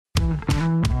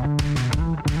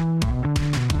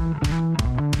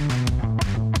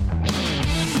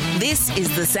This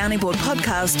is the Sounding Board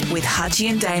podcast with Hutchie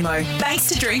and Damo. Thanks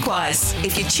to Drinkwise.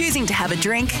 If you're choosing to have a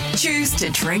drink, choose to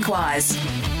drink wise.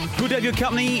 Good to have your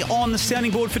company on the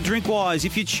Sounding Board for Drinkwise.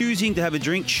 If you're choosing to have a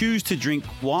drink, choose to drink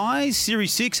wise.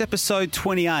 Series 6, episode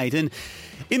 28. And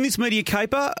in this media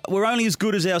caper, we're only as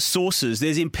good as our sources.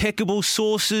 There's impeccable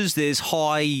sources, there's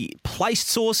high-placed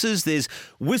sources, there's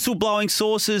whistleblowing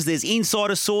sources, there's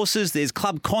insider sources, there's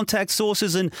club contact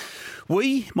sources, and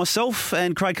we, myself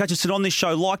and Craig Hutchinson on this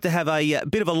show, like to have a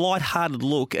bit of a light-hearted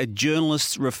look at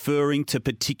journalists referring to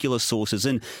particular sources.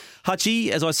 And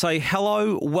Hutchie, as I say,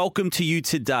 hello, welcome to you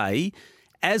today.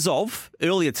 As of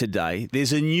earlier today,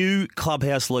 there's a new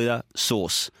Clubhouse leader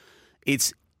source.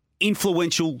 It's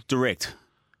Influential Direct.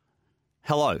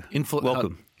 Hello.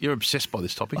 Welcome. You're obsessed by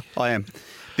this topic. I am.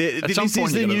 This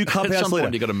is the new Clubhouse leader. At some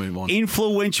point, you've got to move on.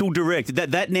 Influential Direct.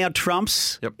 That now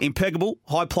trumps impeccable,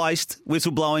 high-placed,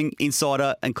 whistleblowing,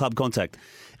 insider and club contact.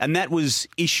 And that was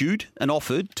issued and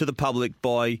offered to the public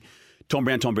by Tom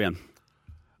Brown.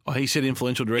 Oh, he said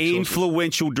influential direct.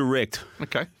 Influential Direct.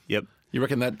 Okay. Yep. You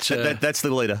reckon that's the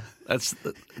leader? I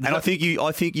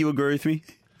think you agree with me.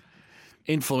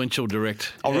 Influential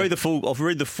Direct. I'll read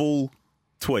the full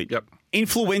tweet. Yep.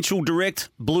 Influential Direct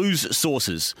Blues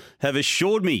sources have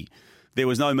assured me there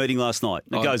was no meeting last night.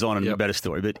 It goes on in a better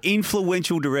story, but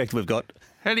Influential Direct we've got.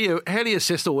 How do you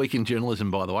assess the week in journalism,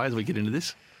 by the way, as we get into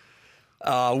this?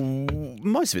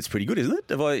 Most of it's pretty good, isn't it?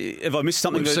 Have I missed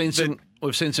something?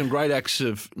 We've seen some great acts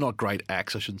of, not great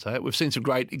acts, I shouldn't say it. We've seen some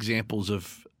great examples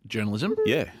of journalism.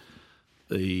 Yeah.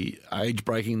 The Age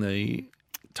breaking the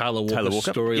Taylor Walker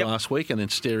story last week and then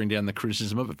staring down the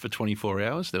criticism of it for 24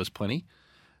 hours. There was plenty.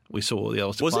 We saw the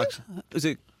Alistair Clark. Was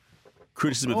it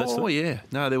criticism of that story? Oh, yeah.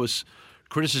 No, there was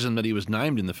criticism that he was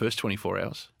named in the first 24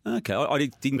 hours. Okay. I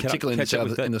didn't particularly catch up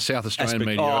with that in the South Australian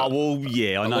aspect. media. Oh, well,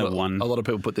 yeah, I know one. A lot of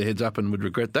people put their heads up and would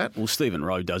regret that. Well, Stephen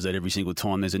Rowe does that every single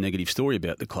time there's a negative story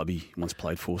about the club he once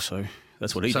played for, so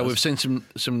that's what he does. So we've seen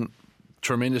some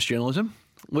tremendous journalism.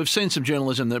 We've seen some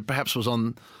journalism that perhaps was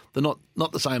on the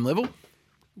not the same level.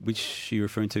 Which are you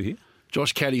referring to here?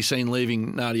 Josh Caddy seen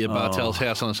leaving Nadia Bartel's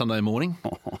house on a Sunday morning.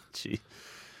 Oh, gee.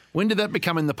 When did that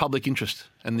become in the public interest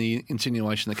and the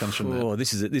insinuation that comes from that? Oh,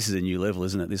 this is a new level,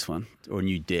 isn't it, this one? Or a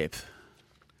new depth.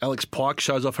 Alex Pike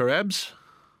shows off her abs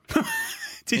in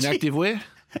activewear.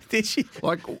 Did she?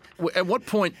 Like, at what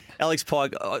point? Alex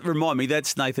Pike, remind me,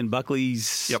 that's Nathan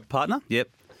Buckley's partner? Yep.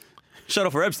 Showed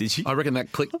off her abs, did she? I reckon that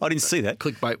I didn't see that.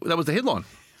 Clickbait. That was the headline.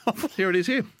 Here it is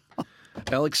here.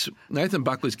 Nathan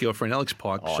Buckley's girlfriend, Alex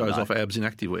Pike, shows off abs in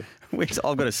activewear.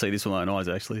 I've got to see this with my own eyes,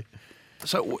 actually.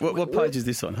 So what page is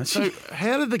this on? So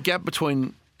how did the gap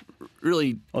between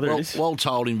really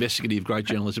well-told investigative great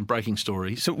journalism, breaking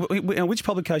stories... So which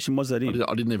publication was that in?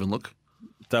 I didn't even look.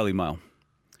 Daily Mail.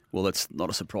 Well, that's not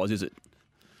a surprise, is it?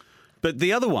 But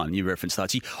the other one you referenced,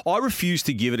 Hutchie, I refused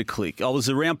to give it a click. I was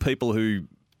around people who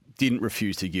didn't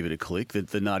refuse to give it a click,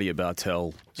 the Nadia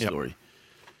Bartel story.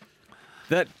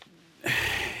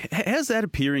 How's that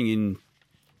appearing in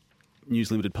News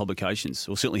Limited publications,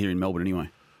 or certainly here in Melbourne anyway?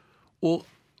 Well,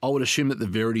 I would assume that the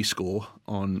Verity score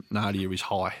on Nadia is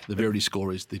high. The Verity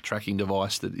score is the tracking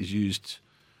device that is used,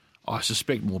 I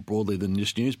suspect, more broadly than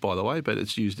just news, by the way, but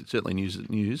it's certainly used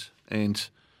at news. And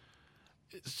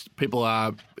people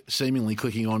are seemingly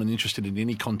clicking on and interested in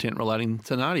any content relating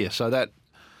to Nadia. So that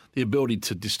the ability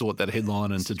to distort that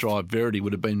headline and to drive Verity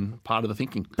would have been part of the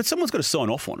thinking. But someone's got to sign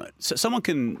off on it. So someone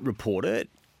can report it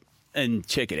and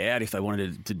check it out if they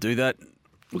wanted to do that.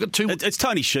 We've got two. It's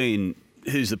Tony Sheehan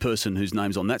who's the person whose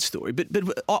name's on that story. But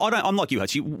I'm like you,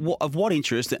 Hutchie. Of what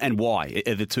interest and why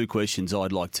are the two questions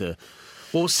I'd like to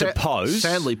pose.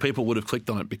 Sadly, people would have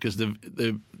clicked on it because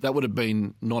that would have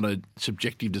been not a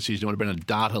subjective decision. It would have been a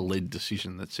data-led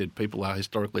decision that said people are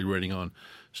historically reading on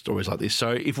stories like this.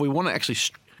 So if we want to actually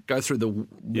go through the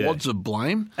wads of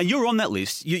blame... And you're on that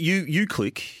list. You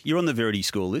click. You're on the Verity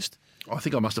score list. I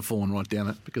think I must have fallen right down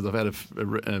it because I've had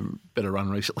a better run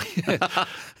recently.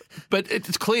 But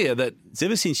it's clear that... It's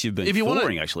ever since you've been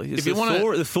thawing, actually.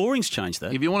 The thawing's changed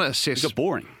that. If you want to assess... It got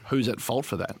boring. Who's at fault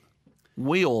for that,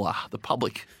 we all are, the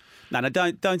public. No,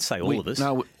 don't say all of us.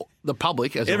 No, the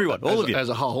public as everyone, as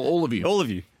a whole, all of you. All of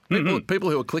you. People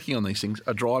who are clicking on these things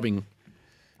are driving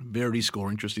Verity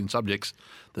score interest in subjects.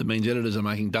 That means editors are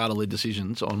making data-led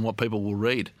decisions on what people will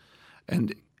read.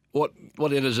 And what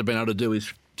editors have been able to do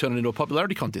is turn it into a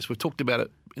popularity contest. We've talked about it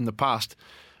in the past.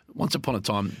 Once upon a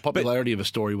time, popularity of a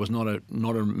story was not a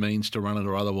means to run it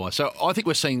or otherwise. So I think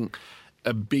we're seeing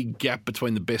a big gap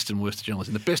between the best and worst of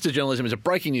journalism. The best of journalism is a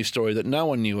breaking news story that no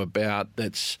one knew about.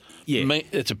 It's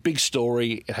a big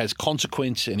story. It has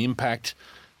consequence and impact.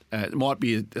 It might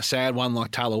be a sad one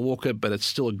like Taylor Walker, but it's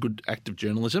still a good act of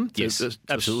journalism to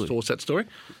absolutely source that story.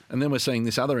 And then we're seeing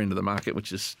this other end of the market,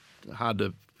 which is hard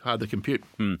to compute.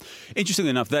 Interestingly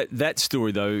enough, that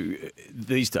story, though,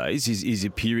 these days is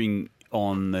appearing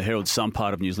on the Herald Sun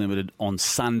part of News Limited on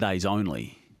Sundays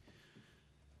only.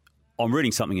 I'm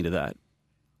reading something into that.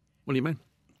 What do you mean?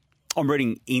 I'm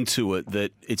reading into it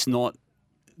that it's not,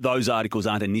 those articles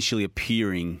aren't initially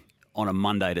appearing on a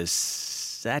Monday to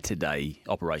Saturday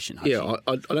operation. Hutchie. Yeah,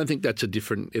 I don't think that's a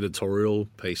different editorial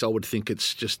piece. I would think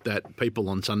it's just that people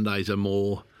on Sundays got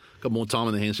more time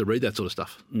on their hands to read that sort of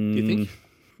stuff. Do you think?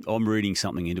 I'm reading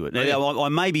something into it. Now, I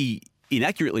may be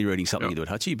inaccurately reading something into it,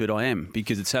 Hutchie, but I am,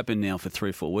 because it's happened now for 3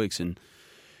 or 4 weeks, and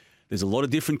there's a lot of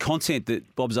different content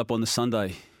that bobs up on the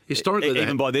Sunday. Historically,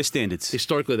 even by their standards.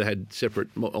 Historically, they had separate.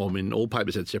 I mean, all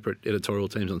papers had separate editorial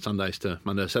teams on Sundays to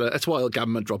Monday. So that's why the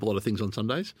government drop a lot of things on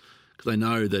Sundays, because they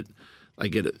know that they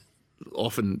get it.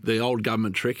 Often the old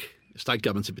government trick, state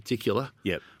governments in particular,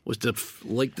 was to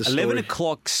leak the story. 11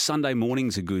 o'clock Sunday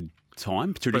morning's a good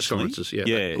time, traditionally. Press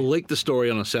conferences, leak the story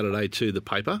on a Saturday to the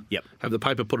paper. Have the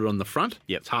paper put it on the front.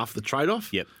 It's half the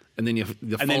trade-off. And then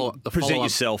present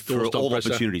yourself for all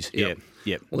opportunities.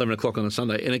 11 o'clock on a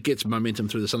Sunday, and it gets momentum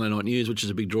through the Sunday night news, which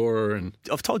is a big drawer. And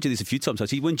I've told you this a few times,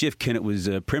 actually. When Jeff Kennett was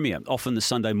Premier, often the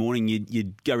Sunday morning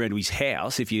you'd go around to his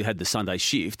house if you had the Sunday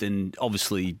shift, and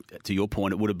obviously, to your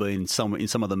point, it would have been in some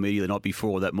of the media the night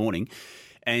before or that morning,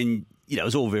 and it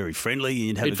was all very friendly.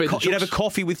 You'd have a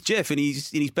coffee with Jeff in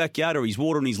his backyard, or he's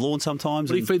watering his lawn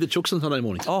sometimes. Would he feed the chooks on Sunday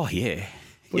mornings? Oh yeah,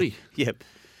 would he? Yep.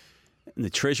 And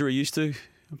the Treasurer used to.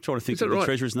 I'm trying to think of the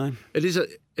Treasurer's name. It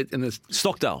is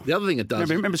Stockdale. The other thing it does.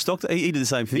 Remember Stockdale? He did the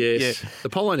same thing. Yes. The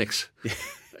Polonex.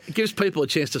 It gives people a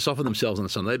chance to soften themselves on a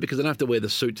Sunday because they don't have to wear the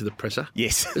suit to the presser.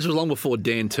 Yes. This was long before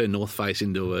Dan turned North Face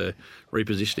into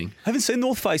repositioning. I haven't seen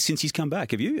North Face since he's come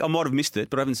back. Have you? I might have missed it,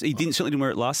 but he certainly didn't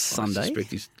wear it last Sunday. I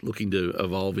suspect he's looking to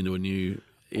evolve into a new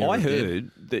era. I heard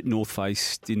that North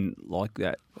Face didn't like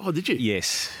that. Oh, did you?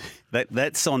 Yes.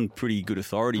 That's on pretty good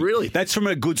authority. Really? That's from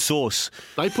a good source.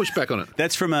 They pushed back on it.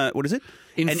 That's from what is it?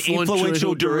 An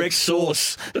influential direct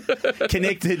source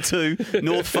connected to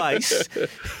North Face.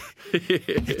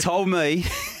 Told me,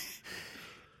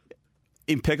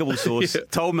 impeccable source,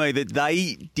 told me that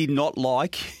they did not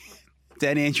like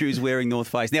Dan Andrews wearing North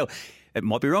Face. Now, it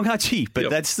might be wrong, Hutchie, but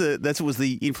that was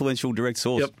the influential direct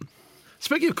source. Yep.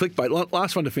 Speaking of clickbait,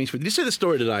 last one to finish with. Did you see the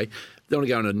story today? Don't want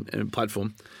to go on a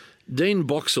platform. Dean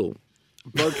Boxall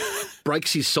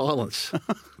breaks his silence.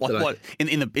 What?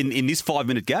 In this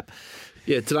 5-minute gap?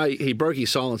 Yeah, today he broke his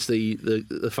silence.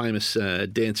 The famous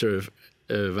dancer of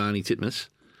Arnie Titmus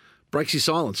breaks his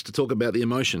silence to talk about the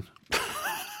emotion.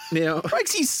 Now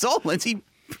breaks his silence.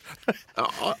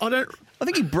 I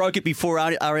think he broke it before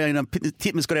Ariana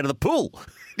Titmus got out of the pool.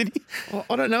 Did he?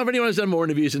 I don't know if anyone's done more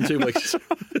interviews in 2 weeks.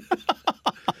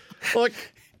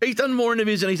 He's done more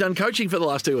interviews than he's done coaching for the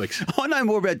last 2 weeks. I know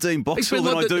more about Dean Boxall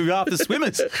than I do after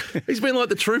swimmers. He's been like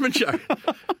the Truman Show.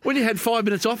 When you had 5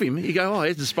 minutes off him, you go, he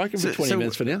hasn't spoken for 20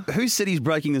 minutes for now. Who said he's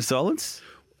breaking the silence?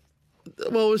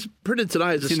 Well, it was printed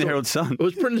today as in the Herald Sun. It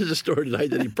was printed as a story today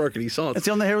that he'd broken his silence. It's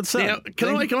on the Herald Sun. Now,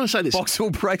 can I say this?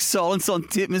 Boxall breaks silence on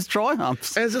Titmus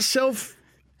triumphs. As a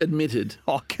self-admitted...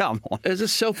 Oh, come on. As a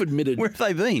self-admitted... Where have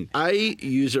they been? A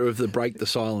user of the break the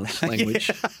silence language.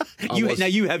 Now,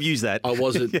 you have used that. I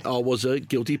was a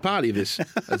guilty party of this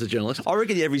as a journalist. I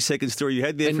reckon every second story you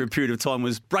had there for a period of time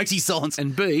was breaks his silence.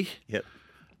 And B,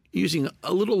 using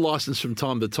a little license from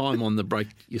time to time on the break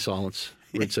your silence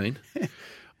routine.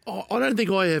 I don't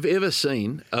think I have ever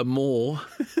seen a more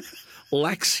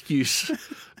lax use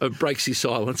of breaks your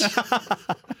silence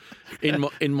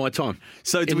in my time.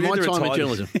 So in my time in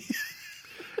journalism.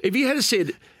 If you had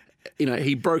said,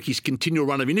 he broke his continual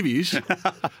run of interviews,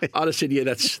 I'd have said,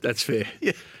 that's fair.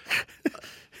 Yeah.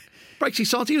 Breaks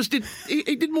his silence.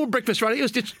 He did more breakfast radio. He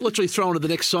was just literally throwing to the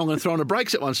next song and throwing to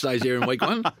breaks at one stage there in week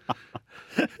 1.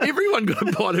 Everyone got a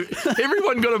bite of it.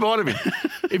 Everyone got a bite of him.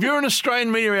 If you're an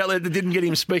Australian media outlet that didn't get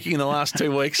him speaking in the last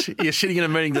 2 weeks, you're sitting in a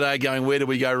meeting today going, where did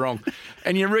we go wrong?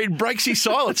 And you read breaks his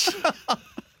silence.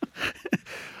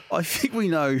 I think we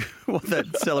know what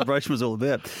that celebration was all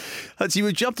about. See,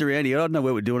 we jumped around here. I don't know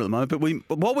where we're doing at the moment,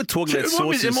 but while we're talking about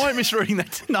sources... Am I misreading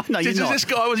that? No, you're not. This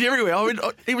guy was everywhere.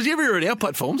 He was everywhere in our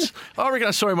platforms. I reckon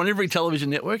I saw him on every television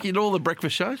network. He did all the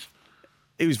breakfast shows.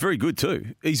 He was very good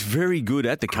too. He's very good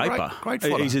at the caper. Great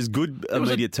fodder. He's as good a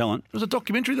media talent. There was a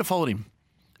documentary that followed him.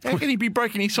 How can he be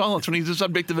breaking his silence when he's the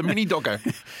subject of a mini doco?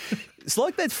 It's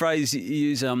like that phrase you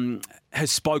use,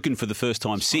 has spoken for the first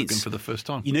time since. Spoken for the first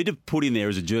time. You need to put in there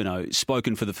as a journo,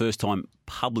 spoken for the first time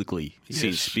publicly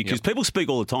since. Because people speak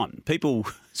all the time. People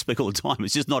speak all the time.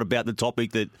 It's just not about the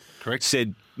topic that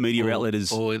said media outlet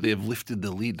is. Or they've lifted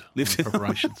the lid on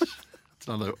preparations. It's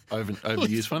another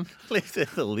overused one. Lifted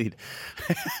the lid.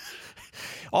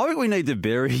 I think we need to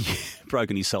bury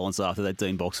broken his silence after that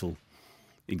Dean Boxall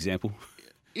example.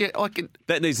 Yeah,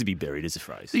 that needs to be buried as a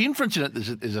phrase. The inference in it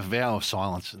is a vow of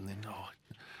silence, and then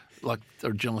like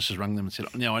a journalist has rung them and said,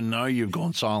 "Now I know you've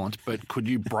gone silent, but could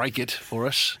you break it for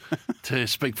us to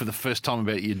speak for the first time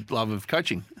about your love of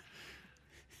coaching?"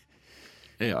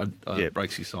 Yeah,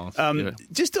 breaks his silence.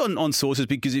 Just on sources,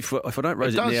 because if I don't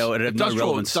raise it now, it has no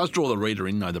relevance. It does draw the reader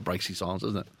in, though, that breaks his silence,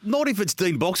 doesn't it? Not if it's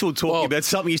Dean Boxall talking about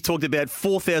something he's talked about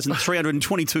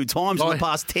 4,322 times in the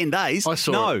past 10 days. I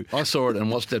saw it and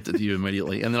WhatsApped it to you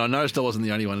immediately. And then I noticed I wasn't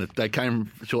the only one. They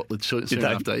came soon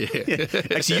after. Yeah.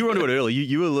 Actually, you were onto it early.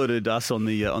 You alerted us on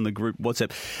the group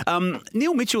WhatsApp.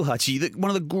 Neil Mitchell, Hutchie,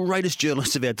 one of the greatest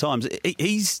journalists of our times,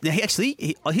 here's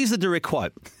the direct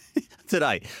quote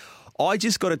today. I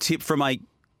just got a tip from a,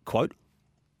 quote,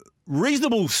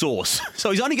 reasonable source.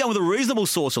 So he's only going with a reasonable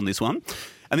source on this one.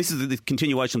 And this is the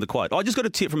continuation of the quote. I just got a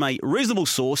tip from a reasonable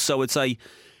source, so it's a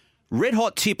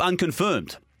red-hot tip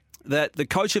unconfirmed, that the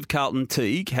coach of Carlton,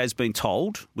 Teague,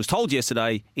 was told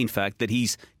yesterday, in fact, that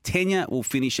his tenure will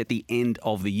finish at the end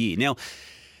of the year. Now,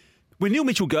 when Neil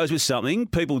Mitchell goes with something,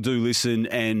 people do listen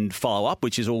and follow up,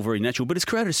 which is all very natural, but it's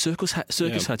created a circus,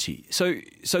 Hutchie. So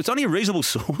it's only a reasonable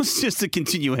source, just to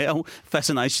continue our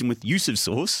fascination with use of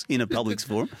source in a public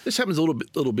forum. This happens a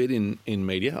little bit in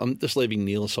media. I'm just leaving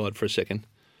Neil aside for a second.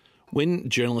 When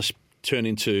journalists turn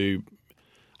into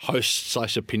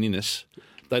hosts/opinionists,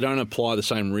 they don't apply the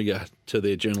same rigour to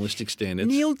their journalistic standards.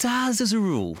 Neil does, as a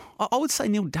rule. I would say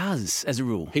Neil does, as a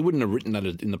rule. He wouldn't have written that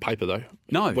in the paper, though.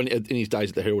 No. In his days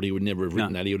at the Herald, he would never have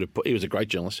written that. He was a great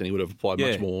journalist, and he would have applied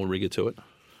much more rigour to it.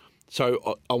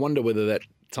 So I wonder whether that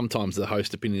sometimes the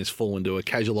host opinions fall into a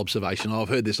casual observation. I've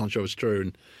heard this, not sure it's true.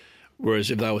 And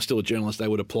whereas if they were still a journalist, they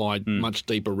would apply much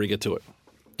deeper rigour to it.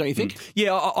 Don't you think?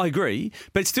 Yeah, I agree.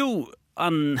 But still,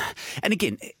 and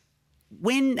again,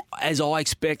 when, as I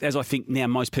think now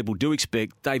most people do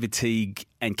expect, David Teague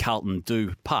and Carlton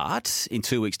do part in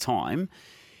 2 weeks' time,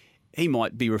 he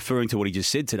might be referring to what he just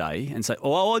said today and say,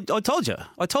 "Oh, I told you."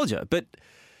 But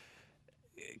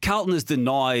Carlton has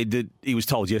denied that he was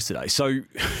told yesterday. So,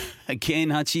 again,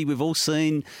 Hutchie, we've all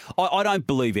seen... I don't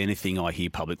believe anything I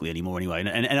hear publicly anymore anyway.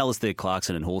 And Alistair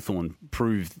Clarkson and Hawthorn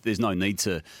proved there's no need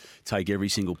to take every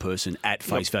single person at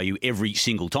face value every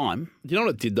single time. Do you know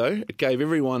what it did, though? It gave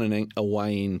everyone a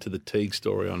way into the Teague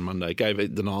story on Monday. It gave a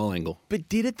denial angle. But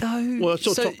did it, though? Well,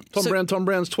 Tom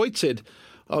Brown's tweet said...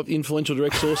 influential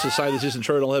direct sources say this isn't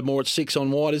true, and I'll have more at 6 on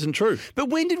why it isn't true. But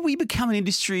when did we become an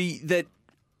industry that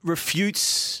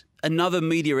refutes another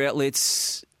media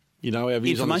outlet's our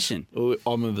views information? On this?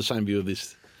 I'm of the same view of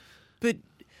this. But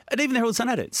and even the Herald Sun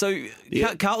had it. So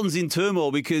Carlton's in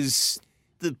turmoil because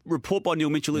the report by Neil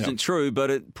Mitchell isn't true,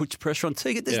 but it puts pressure on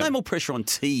Teague. There's no more pressure on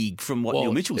Teague from what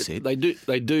Neil Mitchell said. They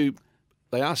do.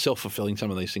 They are self-fulfilling,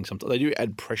 some of these things. Sometimes they do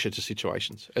add pressure to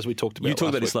situations, as we talked about. You talked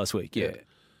about this last week, yeah.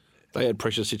 They add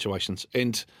pressure to situations,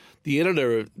 and the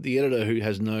editor who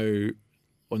has no,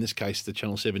 or in this case, the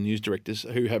Channel 7 news directors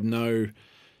who have no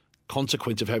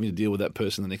consequence of having to deal with that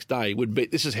person the next day would be.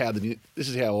 This is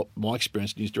how my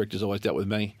experienced news directors always dealt with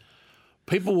me.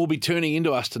 People will be turning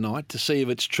into us tonight to see if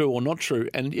it's true or not true,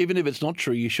 and even if it's not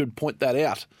true, you should point that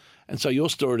out. And so your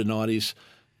story tonight is,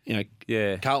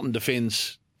 Carlton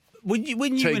defends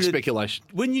Teague speculation.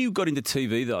 When you got into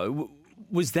TV, though,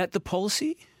 was that the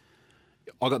policy?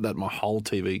 I got that my whole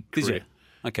TV career. Did you?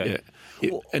 Okay.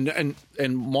 Yeah.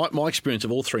 And my experience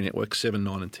of all three networks, 7,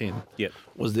 9 and 10,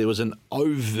 was there was an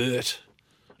overt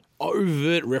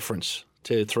reference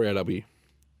to 3AW.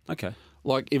 Okay.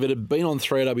 Like if it had been on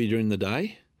 3AW during the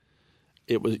day,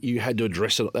 you had to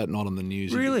address it that night on the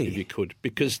news if you could.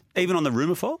 Because even on the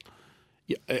rumour file?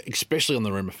 Yeah, especially on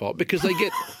the rumour file. Because they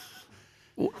get...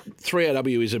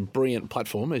 3AW is a brilliant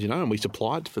platform, as you know, and we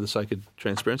supply it for the sake of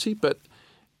transparency, but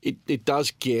it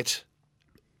does get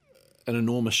an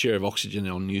enormous share of oxygen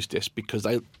on news desk because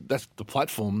that's the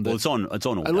platform. It's on all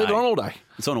day. They leave it on all day.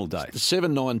 It's on all day. The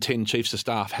 7, 9, 10 chiefs of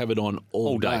staff have it on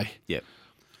all day. Yeah.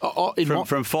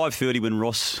 From 5:30 when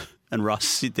Ross and Russ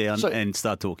sit down and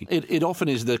start talking. It often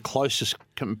is the closest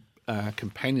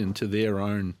companion to their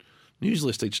own news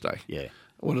list each day. Yeah.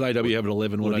 What did AW have at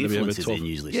 11? What did AW have at 12? Their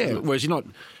news list. Yeah. Whereas you're not,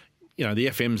 the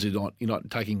FMs you're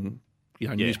not taking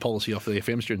news policy off the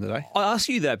FMs during the day. I asked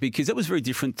you that because that was very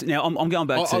different. Now, I'm going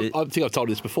back to... I think I've told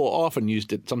you this before. I often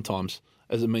used it sometimes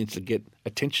as a means to get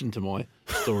attention to my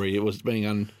story. It was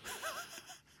being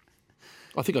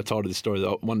I think I told you this story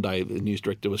that one day the news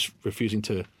director was refusing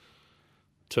to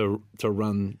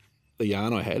run the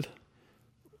yarn I had.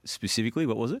 Specifically,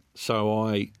 what was it? So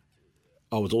I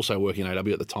was also working at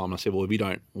AW at the time, and I said, well, if you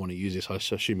don't want to use this, I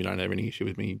assume you don't have any issue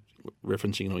with me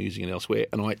referencing it or using it elsewhere.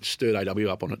 And I stirred AW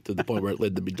up on it to the point where it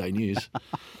led the midday news.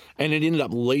 And it ended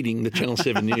up leading the Channel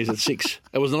 7 news at 6.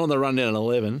 It was not on the rundown at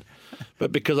 11,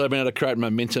 but because I've been able to create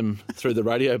momentum through the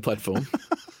radio platform.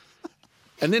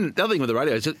 And then the other thing with the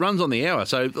radio is it runs on the hour.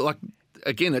 So,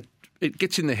 again, it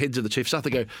gets in the heads of the chief staff. They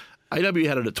go, AW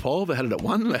had it at 12, they had it at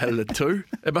 1, they had it at 2.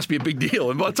 It must be a big deal.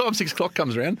 And by the time 6 o'clock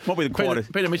comes around, Probably the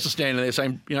quietest. Peter Mitchell standing there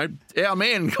saying, our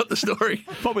man got the story.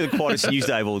 Probably the quietest news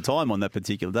day of all time on that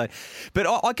particular day. But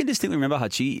I can distinctly remember,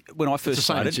 Hutchie, when I first It's the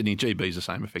same started. in Sydney. GB's the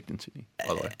same effect in Sydney,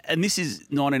 by the way. And this is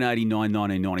 1989,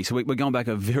 1990, so we're going back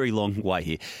a very long way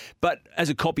here. But as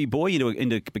a copy boy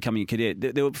into becoming a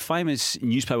cadet, there were famous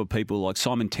newspaper people like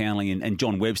Simon Townley and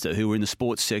John Webster who were in the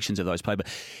sports sections of those papers.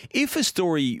 If a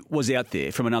story was out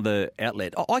there from another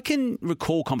outlet, I can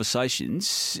recall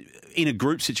conversations in a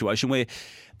group situation where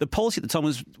the policy at the time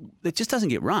was it just doesn't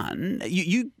get run.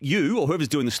 You or whoever's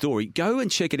doing the story, go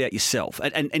and check it out yourself.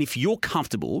 And if you're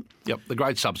comfortable... Yep, the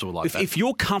grade subs were like that. If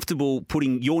you're comfortable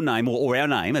putting your name or our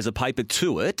name as a paper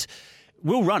to it,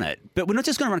 we'll run it. But we're not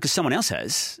just going to run it because someone else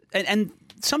has. And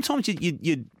sometimes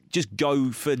you just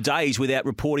go for days without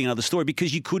reporting another story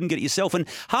because you couldn't get it yourself. And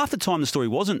half the time the story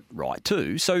wasn't right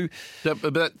too. So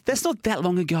but that's not that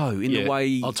long ago in the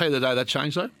way... I'll tell you the day that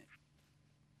changed, though.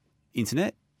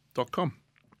 Internet? .com.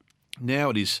 Now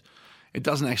it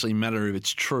doesn't actually matter if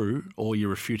it's true or you're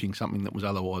refuting something that was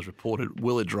otherwise reported.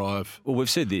 Will it drive Well, we've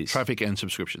said this. traffic and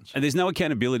subscriptions? And there's no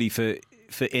accountability for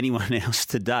anyone else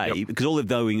today Yep. because all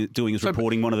they're doing is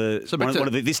reporting one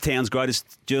of this town's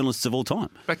greatest journalists of all time.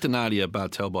 Back to Nadia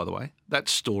Bartel, by the way. That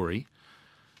story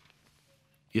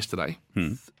yesterday,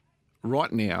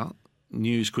 right now,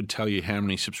 news could tell you how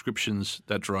many subscriptions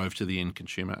that drove to the end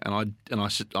consumer. And I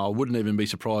said I wouldn't even be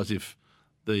surprised if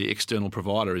the external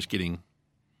provider is getting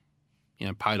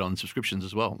paid on subscriptions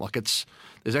as well.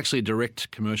 There's actually a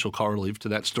direct commercial correlative to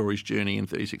that story's journey in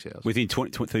 36 hours. Within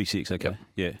 36, okay. Yep.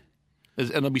 Yeah. And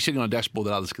they'll be sitting on a dashboard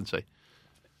that others can see.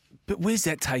 But where's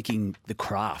that taking the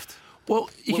craft? Well,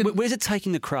 where's it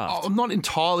taking the craft? I'm not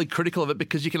entirely critical of it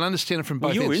because you can understand it from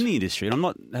both you're ends. in the industry, and I'm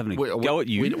not having a go at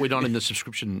you. We're not in the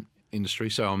subscription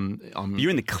industry, so I'm. You're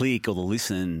in the click or the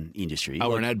listen industry.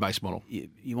 We're an ad-based model.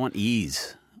 You want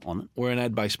ears on it. We're an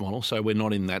ad-based model, so we're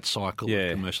not in that cycle of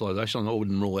commercialisation. I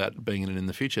wouldn't rule out being in it in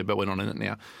the future, but we're not in it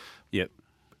now. Yep.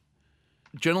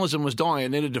 Journalism was dying. It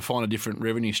needed to find a different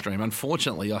revenue stream.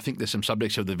 Unfortunately, I think there's some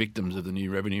subjects of the victims of the new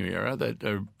revenue era that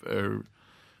are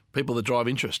people that drive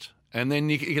interest. And then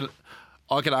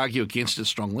I could argue against it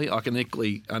strongly. I can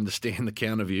equally understand the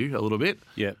counter view a little bit,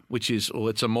 which is,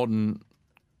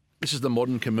 this is the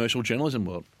modern commercial journalism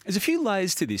world. There's a few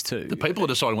layers to this too. The people are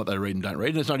deciding what they read and don't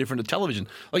read, and it's no different to television.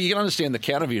 You can understand the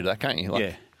counter view to that, can't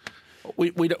you?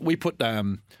 We put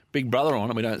Big Brother on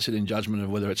and we don't sit in judgment of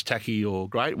whether it's tacky or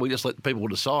great. We just let people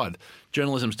decide.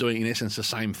 Journalism's doing, in essence, the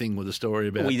same thing with a story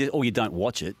about... Or you don't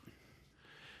watch it.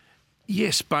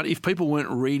 Yes, but if people weren't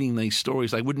reading these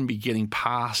stories, they wouldn't be getting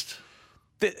past...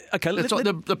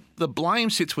 The blame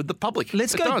sits with the public.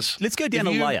 Let's go down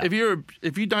a layer.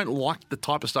 If you don't like the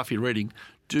type of stuff you're reading,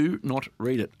 do not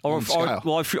read it.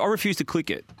 I refuse to click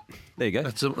it. There you go.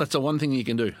 That's the one thing you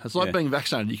can do. It's like being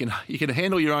vaccinated. You can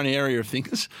handle your own area of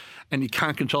things, and you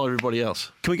can't control everybody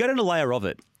else. Can we go down a layer of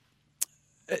it?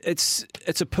 It's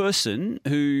a person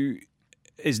who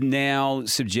is now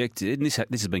subjected, and this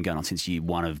has been going on since year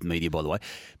one of media, by the way,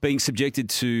 being subjected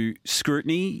to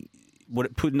scrutiny.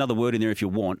 Put another word in there if you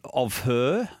want, of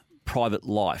her private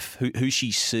life, who she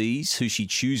sees, who she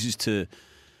chooses to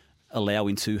allow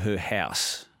into her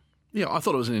house. Yeah, I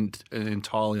thought it was an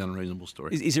entirely unreasonable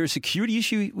story. Is there a security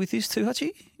issue with this too,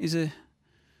 Hutchie?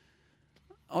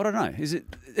 I don't know.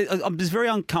 There's very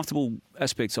uncomfortable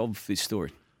aspects of this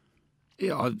story.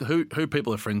 Yeah, who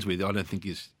people are friends with, I don't think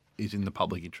is in the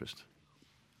public interest.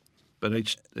 But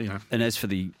And as for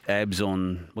the abs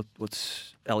on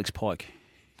what's Alex Pike?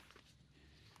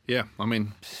 Yeah, I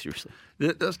mean... Seriously.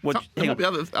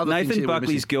 Nathan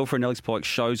Buckley's girlfriend, Alex Pike,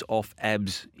 shows off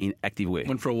abs in activewear.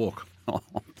 Went for a walk.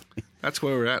 That's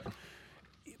where we're at.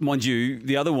 Mind you,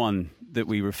 the other one that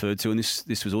we referred to, and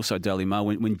this was also Daily Mail,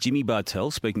 when Jimmy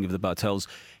Bartel, speaking of the Bartels,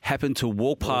 happened to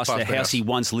walk past the house he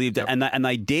once lived at, and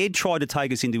they dared try to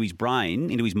take us into his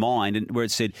brain, into his mind, where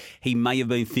it said he may have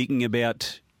been thinking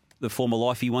about the former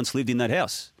life he once lived in that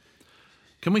house.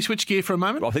 Can we switch gear for a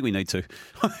moment? I think we need to.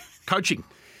 Coaching.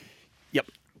 Yep.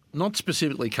 Not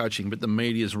specifically coaching, but the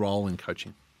media's role in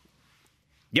coaching.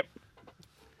 Yep.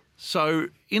 So,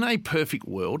 in a perfect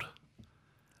world,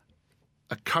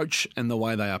 a coach and the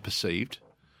way they are perceived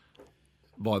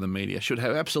by the media should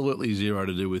have absolutely zero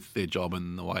to do with their job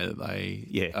and the way that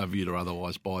they are viewed or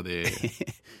otherwise by their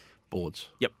boards.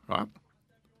 Yep. Right?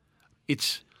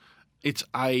 It's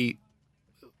a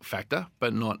factor,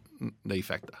 but not the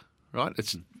factor. Right?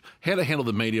 It's how to handle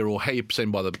the media or how you're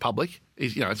seen by the public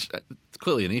is, it's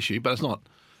clearly an issue, but it's not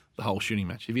the whole shooting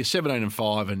match. If you're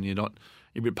 17-5 and you're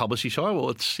a bit publicity shy, well,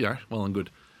 it's well and good.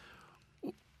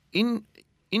 In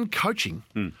coaching,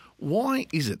 why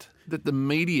is it that the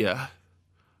media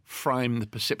frame the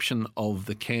perception of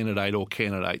the candidate or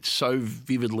candidates so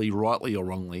vividly, rightly or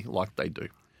wrongly, like they do?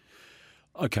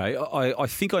 Okay, I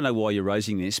think I know why you're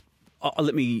raising this.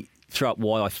 Let me throw up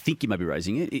why I think you may be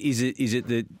raising it. Is it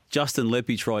that Justin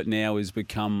Leppich right now has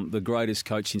become the greatest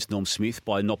coach since Norm Smith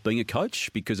by not being a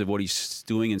coach because of what he's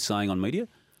doing and saying on media?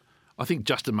 I think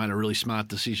Justin made a really smart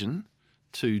decision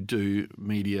to do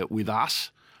media with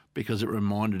us because it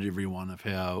reminded everyone of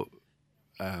how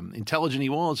intelligent he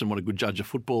was and what a good judge of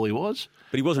football he was.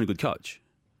 But he wasn't a good coach.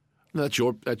 That's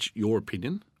your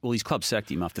opinion. Well, his club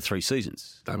sacked him after 3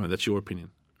 seasons. Damo, that's your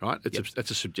opinion, right? That's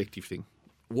a subjective thing.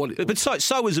 But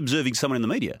so was observing someone in the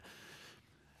media.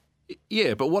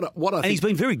 Yeah, but what I think... And he's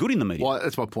been very good in the media. Well,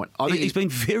 that's my point. I think he's been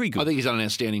very good. I think he's done an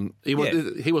outstanding... He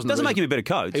wasn't. Doesn't make him a better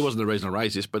coach. He wasn't the reason I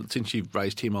raised this, but since you've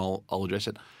raised him, I'll address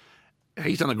it.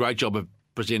 He's done a great job of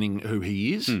presenting who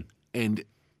he is, and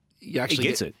you actually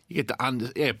it. You get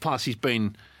to plus he's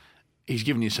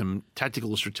given you some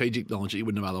tactical, strategic knowledge that you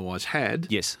wouldn't have otherwise had.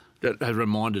 Yes, that has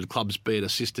reminded clubs, be it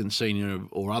assistant, senior,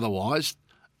 or otherwise,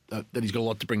 that he's got a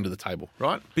lot to bring to the table,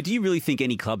 right? But do you really think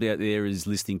any club out there is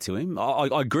listening to him? I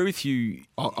agree with you.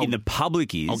 In the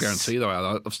public is. I'll guarantee they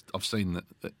are. I've seen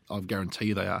that. I guarantee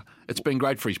you they are. It's been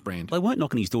great for his brand. They weren't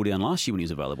knocking his door down last year when he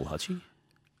was available, Hutchie.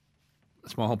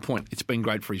 That's my whole point. It's been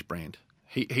great for his brand.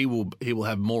 He will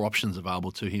have more options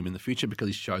available to him in the future because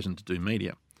he's chosen to do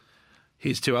media.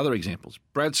 Here's 2 other examples.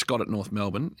 Brad Scott at North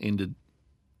Melbourne ended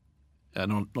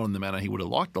not in the manner he would have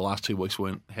liked. The last 2 weeks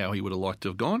weren't how he would have liked to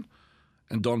have gone.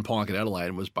 And Don Pike at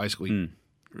Adelaide was basically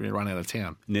run out of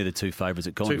town. They're the 2 favourites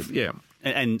at Collingwood. Yeah.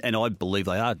 And I believe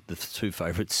they are the 2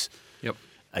 favourites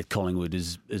at Collingwood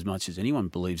as much as anyone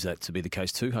believes that to be the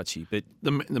case too, Hutchie. But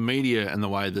the media and the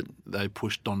way that they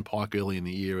pushed Don Pike early in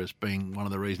the year as being one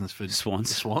of the reasons for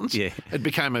Swans. Yeah. It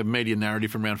became a media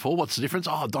narrative from round 4. What's the difference?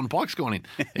 Oh, Don Pike's gone in.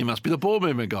 He must be the ball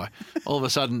movement guy. All of a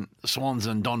sudden, Swans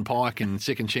and Don Pike and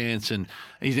Second Chance, and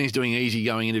he's doing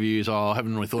easy-going interviews. Oh, I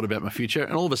haven't really thought about my future.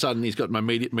 And all of a sudden, he's got my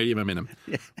media momentum.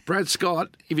 Yeah. Brad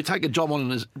Scott, if you take a job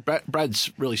on, Brad's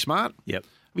really smart. Yep.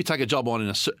 If you take a job on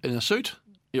in a suit,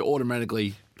 you're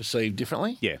automatically perceived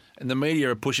differently. Yeah. And the media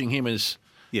are pushing him as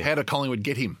how did Collingwood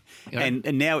get him? You know?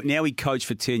 And now he coached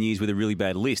for 10 years with a really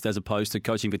bad list as opposed to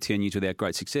coaching for 10 years without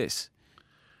great success.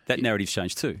 That narrative's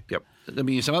changed too. Yep. Let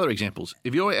me give you some other examples.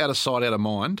 If you're out of sight, out of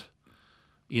mind,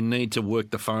 you need to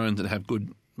work the phones and have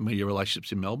good media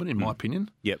relationships in Melbourne, in my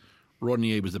opinion. Yep.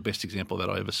 Rodney Eade was the best example that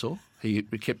I ever saw. He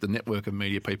kept the network of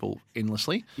media people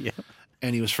endlessly. Yep.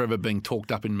 And he was forever being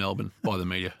talked up in Melbourne by the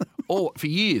media. For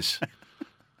years.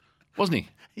 Wasn't he?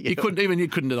 Yeah. You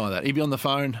couldn't deny that. He'd be on the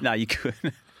phone. No, you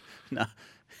couldn't. No.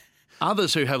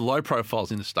 Others who have low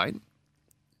profiles in the state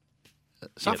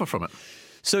suffer from it.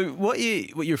 So what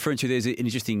you're referring to there is an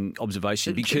interesting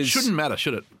observation because it shouldn't matter,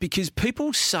 should it? Because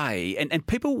people say, and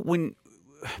people in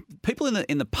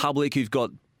the public who've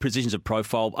got positions of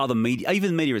profile, other media, even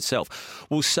the media itself,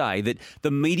 will say that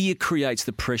the media creates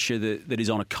the pressure that is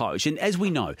on a coach. And as we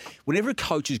know, whenever a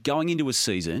coach is going into a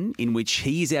season in which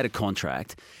he is out of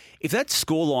contract, if that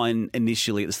scoreline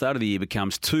initially at the start of the year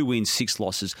becomes 2 wins, 6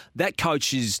 losses, that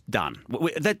coach is done.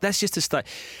 That's just a state.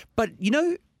 But,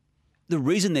 the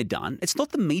reason they're done, it's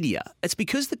not the media. It's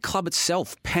because the club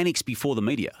itself panics before the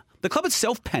media. The club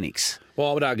itself panics. Well,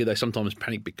 I would argue they sometimes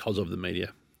panic because of the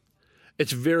media.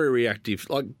 It's very reactive.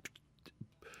 Like,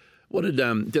 what did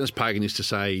Dennis Pagan used to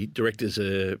say, directors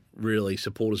are really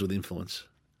supporters with influence.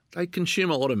 They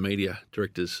consume a lot of media,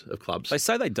 directors of clubs. They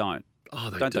say they don't. Oh,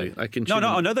 they don't do. They consume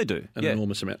I know they do. An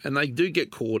enormous amount. And they do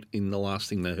get caught in the last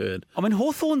thing they heard. I mean,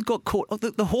 Hawthorn got caught.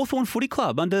 The Hawthorn Footy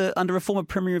Club, under a former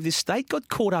Premier of this state, got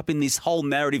caught up in this whole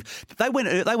narrative. They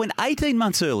went 18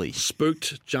 months early.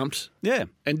 Spooked, jumped. Yeah.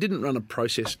 And didn't run a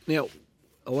process. Now,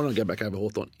 I want to go back over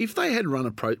Hawthorn. If they had ran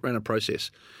a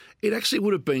process, it actually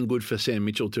would have been good for Sam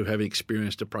Mitchell to have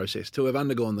experienced a process, to have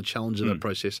undergone the challenge of that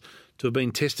process, to have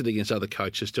been tested against other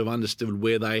coaches, to have understood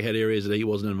where they had areas that he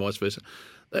wasn't and vice versa.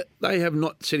 They have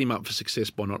not set him up for success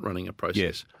by not running a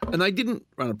process. Yeah. And they didn't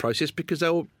run a process because they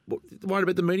were worried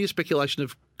about the media speculation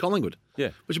of Collingwood,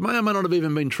 which may or may not have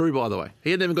even been true, by the way.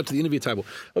 He hadn't even got to the interview table.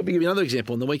 I'll give you another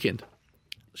example on the weekend.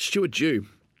 Stuart Dew,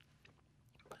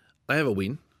 they have a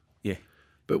win. Yeah.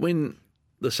 But when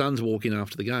the Suns walk in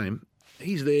after the game,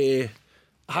 he's there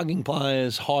hugging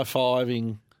players,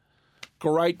 high-fiving.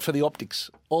 Great for the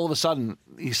optics. All of a sudden,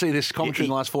 you see this commentary in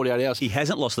the last 48 hours. He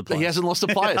hasn't lost the players. He hasn't lost the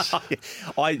players.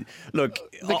 I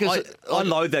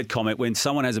loathe that comment when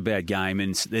someone has a bad game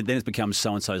and then it becomes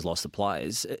so-and-so's lost the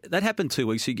players. That happened 2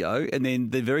 weeks ago, and then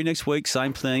the very next week,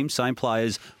 same team, same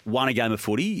players, won a game of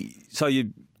footy. So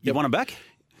you want them back?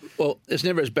 Well, it's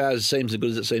never as bad as it seems, as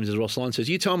good as it seems, as Ross Lyon says.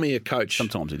 You tell me a coach...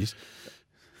 Sometimes it is.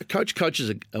 A coach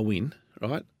coaches a win,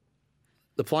 right?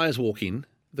 The players walk in.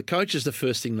 The coach is the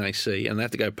first thing they see, and they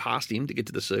have to go past him to get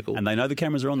to the circle. And they know the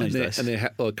cameras are on these days. And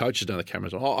the coaches know the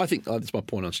cameras are on. I think that's my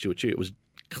point on Stuart Dew. It was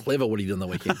clever what he did on the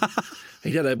weekend.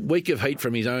 He had a week of heat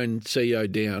from his own CEO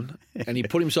down, and he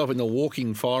put himself in the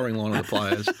walking firing line of the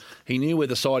players. He knew where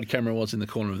the side camera was in the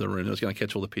corner of the room. It was going to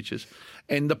catch all the pictures.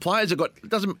 And the players have got...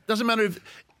 Doesn't matter if...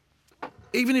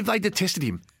 Even if they detested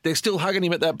him, they're still hugging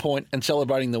him at that point and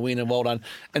celebrating the win and well done.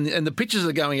 And the pictures that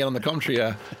are going out on the commentary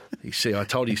are, you see, I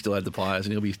told you still had the players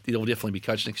and he'll definitely be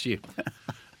coached next year.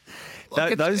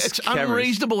 It's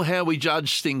unreasonable how we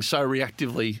judge things so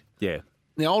reactively. Yeah.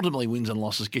 Now, ultimately, wins and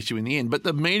losses get you in the end. But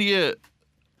the media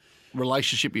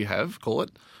relationship you have, call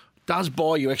it, does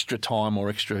buy you extra time or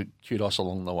extra kudos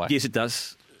along the way. Yes, it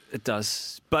does. It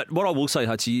does. But what I will say,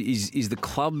 Hutchie, is the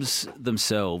clubs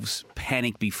themselves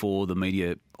panic before the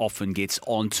media often gets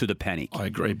onto the panic. I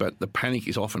agree, but the panic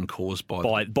is often caused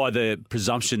by the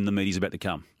presumption the media's about to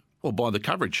come. Or by the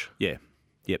coverage. Yeah.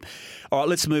 Yep. All right,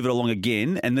 let's move it along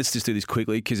again, and let's just do this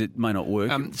quickly because it may not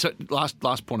work. So last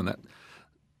point on that.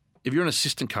 If you're an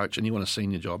assistant coach and you want a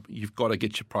senior job, you've got to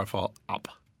get your profile up.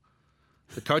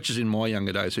 The coaches in my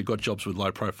younger days who got jobs with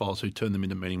low profiles who turned them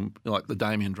into meeting, like the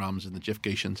Damien Drums and the Jeff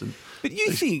Geeshans. But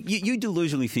you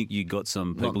delusionally think you got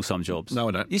some people some jobs. No,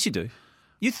 I don't. Yes, you do.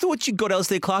 You thought you got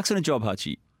Alistair Clarkson a job,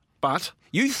 Hutchie. But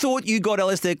you thought you got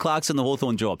Alistair Clarkson the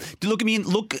Hawthorn job. Look at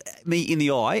me in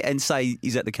the eye and say,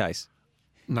 is that the case?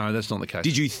 No, that's not the case.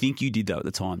 Did you think you did though at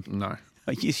the time? No.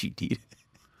 Oh, yes, you did.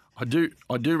 I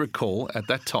do recall at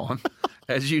that time,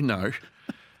 as you know,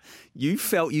 you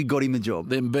felt you got him the job.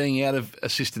 Them being out of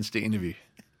assistants to interview.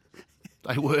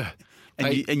 They were.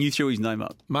 And you threw his name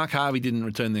up. Mark Harvey didn't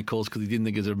return their calls because he didn't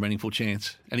think it was a meaningful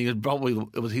chance. And it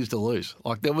was his to lose.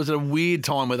 Like there was a weird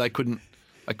time where they couldn't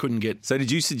get. So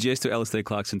did you suggest to Alistair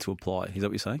Clarkson to apply? Is that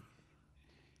what you're saying?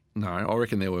 No, I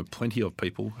reckon there were plenty of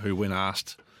people who, when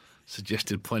asked,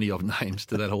 suggested plenty of names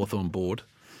to that Hawthorn board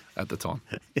at the time.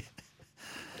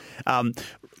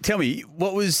 Tell me,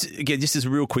 what was, again, just as a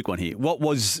real quick one here, what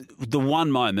was the one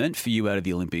moment for you out of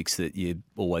the Olympics that you're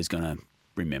always going to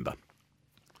remember?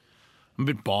 I'm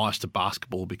a bit biased to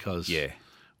basketball because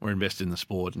we're invested in the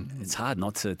sport. And it's hard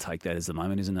not to take that as the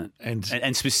moment, isn't it?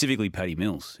 And specifically Paddy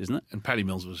Mills, isn't it? And Paddy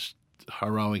Mills was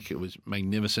heroic. It was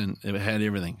magnificent. It had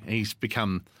everything. He's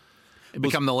become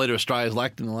the leader Australia's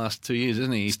lacked in the last 2 years,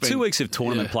 isn't he? It's 2 weeks of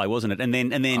tournament play, wasn't it? And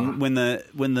then when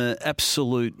the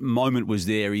absolute moment was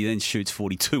there, he then shoots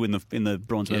 42 in the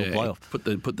bronze medal playoff.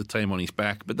 Put the team on his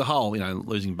back, but the whole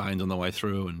losing Baines on the way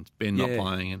through and Ben not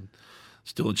playing and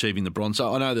still achieving the bronze.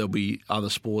 So I know there'll be other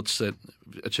sports that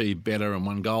achieve better and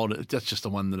won gold. That's just the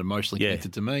one that emotionally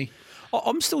connected to me.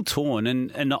 I'm still torn,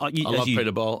 and I love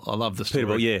Peter Bowl. I love the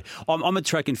story. Peter Bowl, I'm a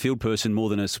track and field person more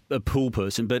than a pool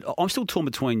person, but I'm still torn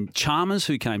between Chalmers,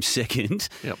 who came second,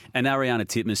 and Ariana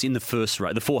Titmus in the first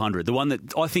race, the 400, the one that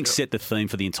I think set the theme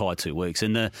for the entire 2 weeks,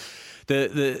 and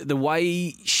the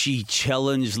way she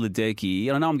challenged Ledecky.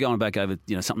 And I know I'm going back over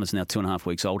something that's now 2.5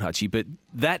 weeks old, Hutchie, but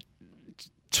that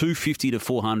 250 to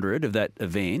 400 of that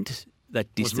event.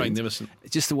 That distance. Was magnificent.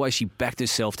 Just the way she backed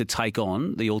herself to take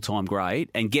on the all-time great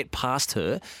and get past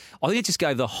her. I think it just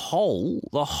gave the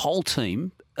whole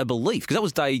team a belief because that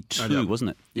was day 2,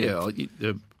 wasn't it? Yeah,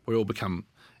 we all become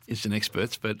instant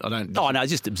experts, but I don't. Oh no,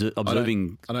 just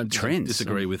observing I don't trends.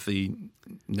 Disagree with the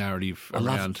narrative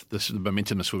around the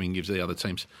momentum of swimming gives the other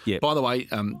teams. Yeah. By the way,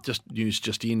 just news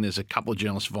just in. There's a couple of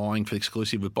journalists vying for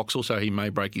exclusive with Boxall, so he may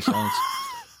break his silence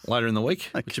later in the week,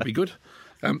 which would be good.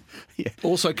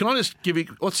 Also, can I just give you,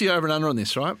 what's the over and under on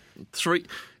this, right? 3,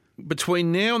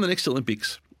 between now and the next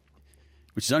Olympics.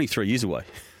 Which is only 3 years away.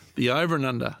 The over and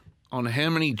under on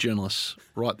how many journalists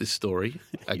write this story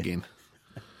again.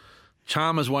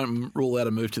 Chalmers won't rule out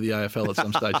a move to the AFL at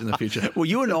some stage in the future. Well,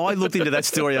 you and I looked into that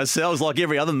story ourselves, like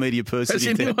every other media person. Has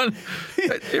anyone,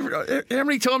 how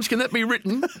many times can that be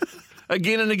written?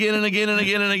 Again and again and again and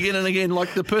again and again and again,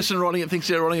 like the person writing it thinks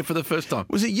they're writing it for the first time.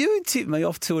 Was it you who tipped me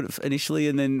off to it initially,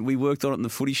 and then we worked on it in the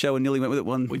footy show and nearly went with it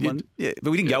one? We did. Yeah,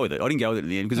 but we didn't go with it. I didn't go with it in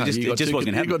the end because it just wasn't going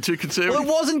to happen. You got too conservative. Well, it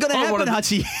wasn't going to happen,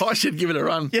 Hutchie. I should give it a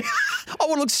run. Yeah. I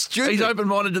would look stupid. He's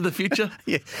open-minded to the future.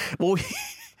 Yeah. Well,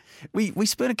 we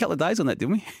spent a couple of days on that,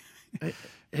 didn't we?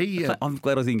 I'm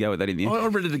glad I didn't go with that in the end. I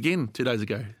read it again 2 days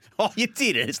ago. Oh, you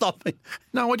did it? It's not me.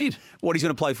 No, I did. What, he's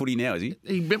going to play footy now, is he?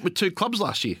 He went with 2 clubs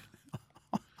last year.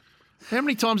 How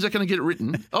many times is that going to get it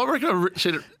written? I reckon I've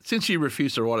said it, since you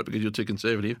refused to write it because you're too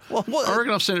conservative, I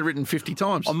reckon I've seen it written 50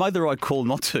 times. I made the right call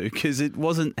not to because it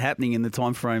wasn't happening in the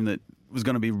time frame that was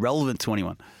going to be relevant to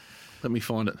anyone. Let me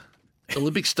find it.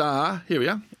 Olympic star, here we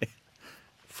are.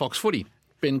 Fox Footy,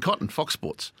 Ben Cotton, Fox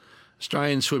Sports.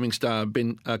 Australian swimming star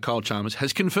Kyle Chalmers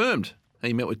has confirmed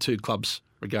he met with 2 clubs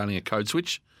regarding a code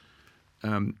switch.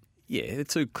 Yeah, the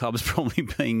 2 clubs probably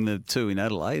being the 2 in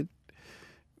Adelaide.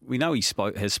 We know he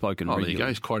has spoken regularly. There you go.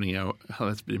 He's quoting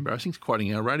that's a bit embarrassing. He's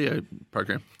quoting our radio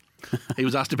program. He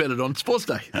was asked about it on Sports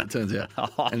Day, it turns out.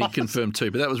 And he confirmed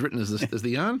too. But that was written as the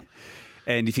yarn.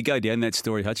 And if you go down that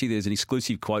story, Hutchie, there's an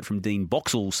exclusive quote from Dean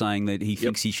Boxall saying that he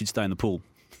thinks he should stay in the pool,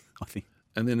 I think.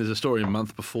 And then there's a story a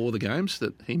month before the games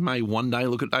that he may one day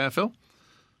look at AFL.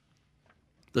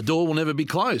 The door will never be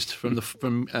closed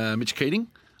from Mitch Keating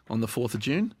on the 4th of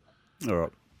June. All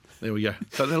right. There we go.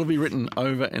 So that'll be written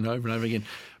over and over and over again.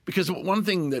 Because one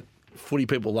thing that footy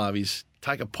people love is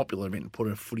take a popular event and put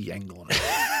a footy angle on it.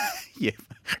 Yeah.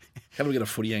 How do we get a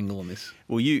footy angle on this?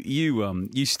 Well,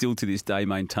 you still to this day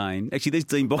maintain. Actually, there's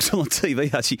Dean Boxall on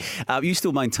TV. Actually, you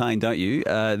still maintain, don't you,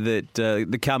 that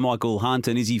the Carmichael Hunt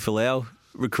and Izzy Folau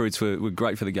recruits were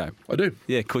great for the game? I do.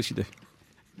 Yeah, of course you do.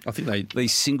 I think the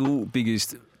single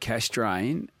biggest cash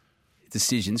drain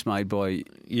decisions made by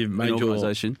you've made your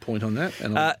point on that,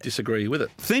 and I disagree with it.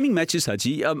 Theming matches,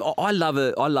 Hutchie. I love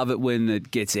it. I love it when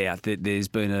it gets out that there's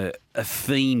been a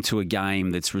theme to a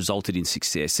game that's resulted in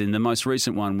success. And the most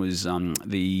recent one was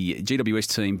the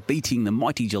GWS team beating the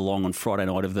mighty Geelong on Friday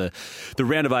night of the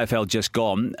round of AFL just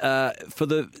gone. For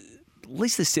at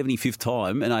least the 75th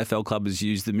time, an AFL club has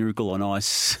used the Miracle on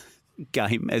Ice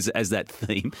game as that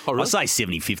theme. Oh, really? I say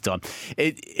 75th time.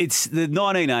 It's the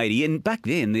 1980, and back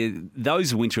then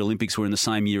those Winter Olympics were in the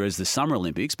same year as the Summer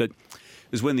Olympics, but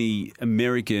it was when the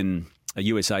American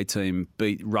USA team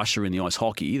beat Russia in the ice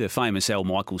hockey. The famous Al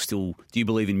Michaels still "Do You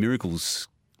Believe in Miracles"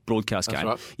 broadcast game.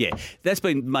 Right. Yeah, that's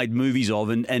been made movies of,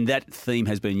 and that theme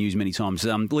has been used many times.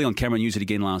 Leon Cameron used it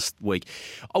again last week.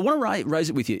 I want to raise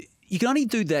it with you. You can only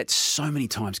do that so many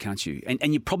times, can't you?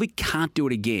 And you probably can't do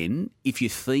it again if you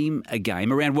theme a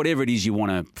game around whatever it is you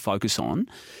want to focus on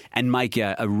and make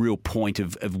a real point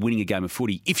of winning a game of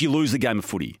footy if you lose the game of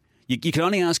footy. You can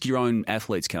only ask your own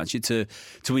athletes, can't you, to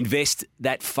invest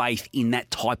that faith in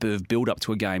that type of build-up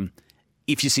to a game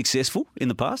if you're successful in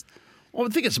the past? Well, I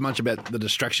think it's much about the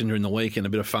distraction during the week and a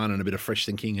bit of fun and a bit of fresh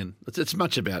thinking. And it's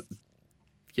much about,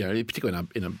 particularly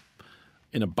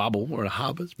in a bubble or a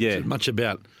hub, it's much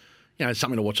about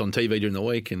something to watch on TV during the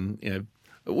week, and it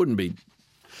wouldn't be.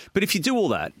 But if you do all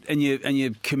that and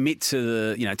you commit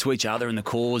to to each other and the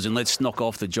cause, and let's knock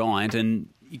off the giant, and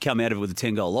you come out of it with a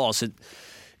 10-goal loss,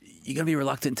 you're going to be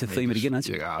reluctant to theme it again, aren't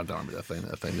you? Yeah, I don't remember that theme.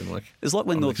 That theme didn't work. It's like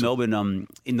when North Melbourne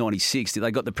in '96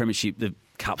 they got the premiership, the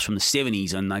cups from the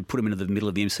 '70s, and they put them into the middle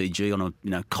of the MCG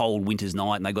on a cold winter's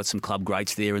night, and they got some club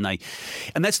greats there, and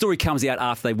that story comes out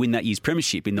after they win that year's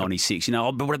premiership in '96.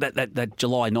 But what about that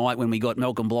July night when we got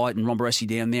Malcolm Blight and Ron Barassi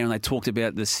down there, and they talked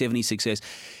about the '70s success.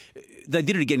 They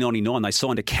did it again in '99. They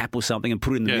signed a cap or something and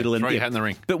put it in the middle. Throw your hat in the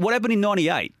ring. But what happened in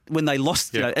 '98 when they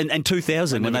lost, and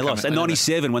 2000 when they lost, and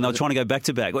 '97 when they were trying to go back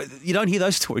to back? You don't hear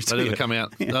those stories. They never come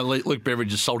out. Luke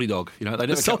Beveridge's salty dog. They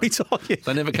never salty dog. Yeah.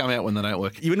 They never come out when they don't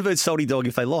work. You wouldn't have heard salty dog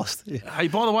if they lost. Yeah. Hey,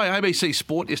 by the way, ABC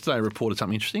Sport yesterday reported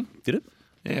something interesting. Did it?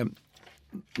 Yeah.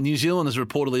 New Zealand has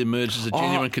reportedly emerged as a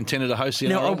genuine contender to host the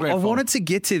NRL Grand Final. I wanted to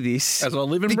get to this as I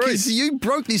live and breathe, because you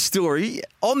broke this story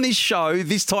on this show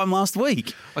this time last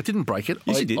week. I didn't break it.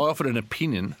 Yes, you did. I offered an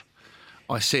opinion.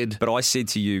 I said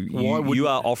to you, you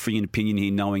are offering an opinion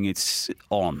here knowing it's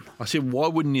on. I said, why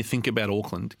wouldn't you think about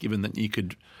Auckland, given that you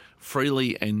could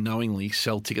freely and knowingly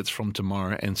sell tickets from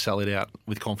tomorrow and sell it out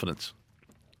with confidence?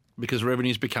 Because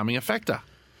revenue is becoming a factor.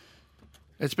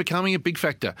 It's becoming a big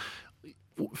factor.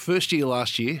 First year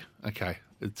last year, okay,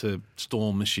 it's a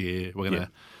storm this year. We're going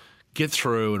to get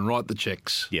through and write the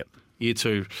checks. Yep. Year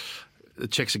 2, the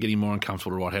checks are getting more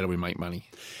uncomfortable to write. How do we make money?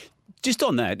 Just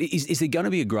on that, is there going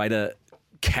to be a greater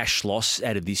cash loss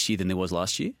out of this year than there was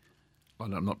last year?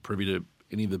 I'm not privy to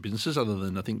any of the businesses other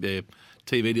than I think their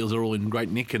TV deals are all in great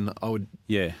nick, and I would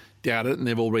doubt it, and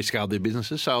they've all rescaled their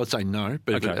businesses. So I would say no,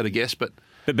 but at a guess. But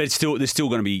it's still there's still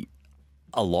going to be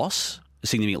a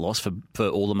significant loss for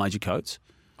all the major codes.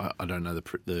 I don't know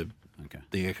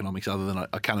the economics other than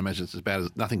I can't imagine it's as bad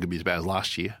as nothing could be as bad as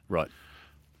last year. Right.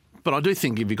 But I do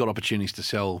think if you've got opportunities to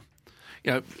sell,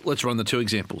 let's run the two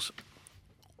examples.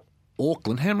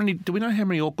 Auckland, do we know how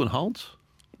many Auckland holds?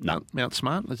 No. Mount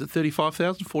Smart, is it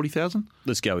 35,000, 40,000?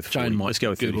 Let's go with 40. Jane might Let's go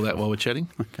with Google 35. that while we're chatting.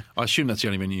 I assume that's the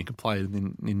only venue you can play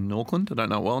in Auckland. I don't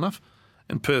know it well enough.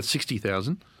 And Perth,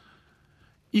 60,000.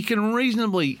 You can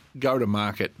reasonably go to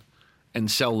market and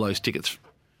sell those tickets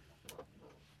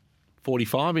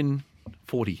 45 in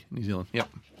 40 New Zealand. Yep.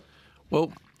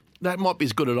 Well, that might be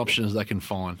as good an option as they can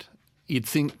find. You'd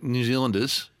think New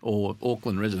Zealanders or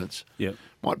Auckland residents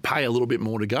might pay a little bit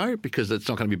more to go because it's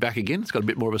not going to be back again. It's got a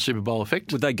bit more of a Super Bowl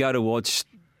effect. Would they go to watch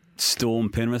Storm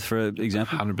Penrith, for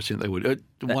example? 100% they would.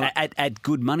 At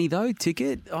good money, though,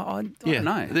 ticket? I don't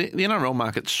know. The NRL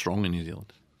market's strong in New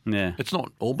Zealand. Yeah. It's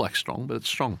not All Black strong, but it's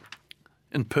strong.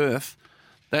 In Perth,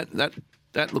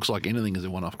 that looks like anything as a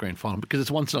one-off grand final because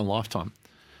it's once in a lifetime.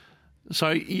 So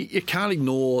you can't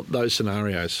ignore those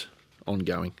scenarios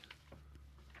ongoing.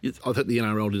 I think the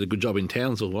NRL did a good job in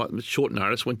Townsville, right? Short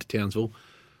notice, went to Townsville,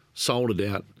 sold it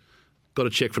out, got a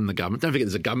check from the government. Don't forget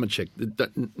there's a government check.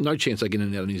 No chance they get in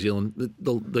and out of New Zealand.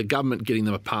 The government getting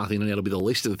them a path in and out will be the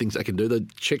least of the things they can do. The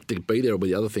check to be there will be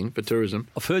the other thing for tourism.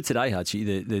 I've heard today,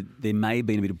 Hutchie, that there may have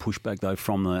been a bit of pushback, though,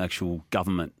 from the actual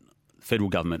government, federal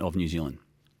government of New Zealand.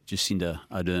 Jacinda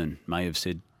Ardern may have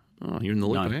said... Oh, you're in the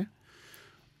loop there?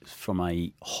 From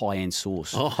a high-end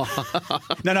source. Oh.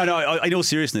 No. In all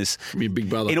seriousness, from your big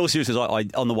brother. In all seriousness, I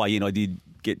on the way in, I did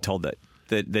get told that.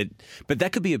 But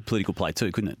that could be a political play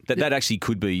too, couldn't it? That actually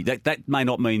could be. That may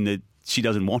not mean that she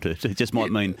doesn't want it. It just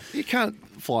might mean you can't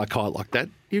fly a kite like that.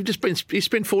 You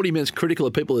spent 40 minutes critical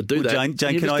of people that do that.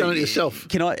 Jane, you've just done it yourself.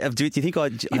 Can I? Do you think I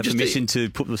have permission to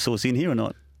put the source in here or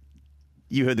not?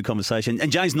 You heard the conversation,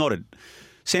 and Jane's nodded.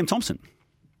 Sam Thompson,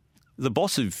 the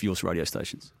boss of your radio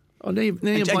stations. Oh, now you're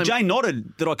blaming, Jane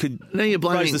nodded that I could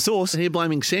raise the source. Now you're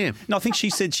blaming Sam. No, I think she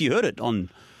said she heard it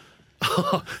on...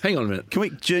 Hang on a minute. Can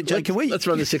we, Jane, Let's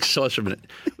run this exercise for a minute.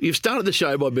 You've started the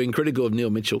show by being critical of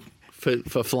Neil Mitchell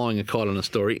for flying a kite on a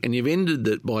story, and you've ended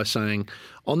it by saying,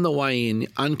 on the way in,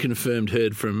 unconfirmed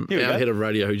heard from our head of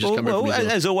radio who just come back from New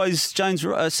Zealand. As always,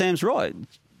 Sam's right.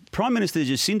 Prime Minister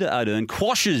Jacinda Ardern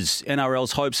quashes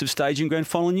NRL's hopes of staging grand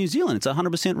final in New Zealand. It's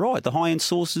 100% right. The high-end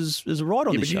source is right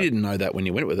on this show. But you didn't know that when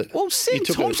you went with it. Well, Sam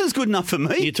Thompson's good enough for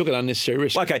me. You took an unnecessary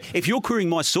risk. Okay, if you're querying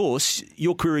my source,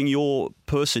 you're querying your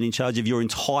person in charge of your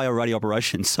entire radio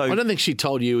operation. So I don't think she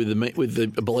told you with the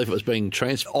belief it was being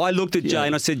transferred. I looked at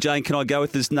Jane. I said, Jane, can I go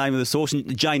with this name of the source?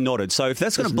 And Jane nodded. So if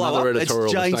that's going to blow up,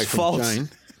 it's Jane's fault.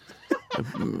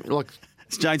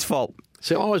 It's Jane's fault.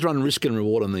 See, I always run risk and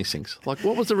reward on these things. Like,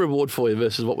 what was the reward for you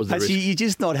versus what was the risk? You're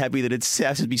just not happy that it's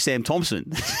has to be Sam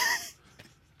Thompson.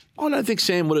 I don't think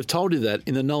Sam would have told you that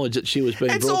in the knowledge that she was being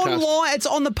broadcast. It's online. It's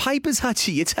on the papers,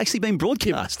 Hutchie. It's actually been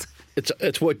broadcast.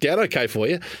 It's worked out okay for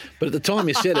you, but at the time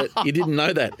you said it, you didn't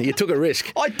know that. You took a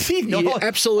risk. I did not. You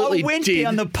absolutely did. I went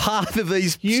down the path of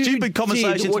these stupid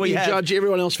conversations what we you have. Judge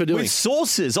everyone else for doing. With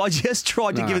sources. I just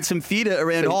tried to give it some theatre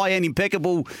around high-end,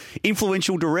 impeccable,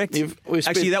 influential direct.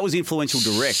 Actually, that was influential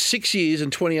direct. 6 years and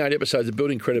 28 episodes of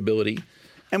building credibility.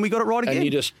 And we got it right again.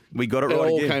 And we got it right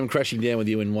all again. Came crashing down with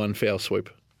you in one foul swoop.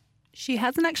 She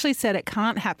hasn't actually said it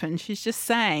can't happen. She's just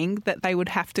saying that they would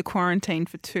have to quarantine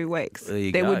for 2 weeks.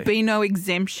 There would be no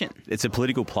exemption. It's a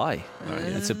political play.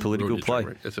 It's a political play.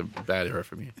 It's a bad error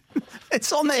from you.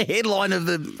 It's on the headline of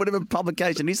the whatever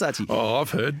publication is, Hutchie. Oh,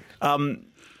 I've heard.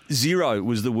 Zero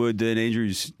was the word Dan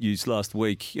Andrews used last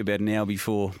week, about an hour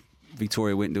before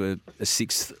Victoria went into a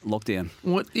sixth lockdown.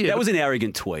 That was an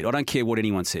arrogant tweet. I don't care what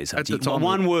anyone says. At the time,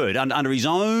 one word under his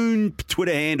own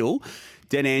Twitter handle,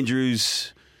 Dan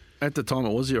Andrews. At the time,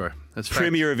 it was zero. That's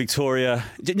Premier of Victoria.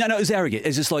 No, it was arrogant.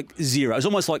 It's just like zero. It was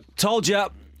almost like, told you.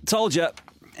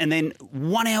 And then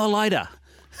 1 hour later,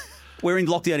 we're in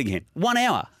lockdown again. 1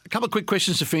 hour. A couple of quick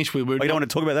questions to finish with. You don't want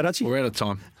to talk about that, Hutchie? We're out of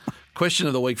time. Question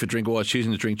of the week for Drinkwise,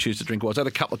 choosing to drink, choose to drink wise. I had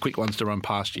a couple of quick ones to run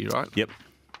past you, right? Yep.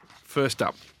 First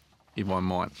up, if I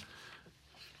might,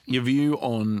 your view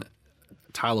on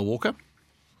Taylor Walker.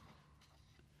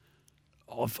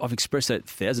 I've expressed that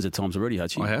thousands of times already,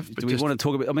 Hutchie. I have. Do we want to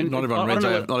talk about... I mean, not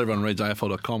everyone reads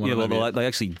AFL.com. Yeah, well, they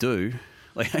actually do.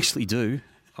 They actually do.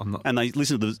 And they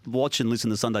watch and listen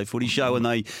to the Sunday Footy Show, and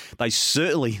they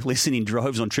certainly listen in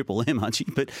droves on Triple M,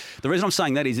 Hutchie. But the reason I'm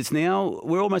saying that is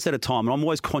we're almost out of time, and I'm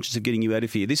always conscious of getting you out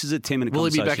of here. This is a 10-minute conversation.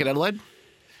 Will he be back at Adelaide?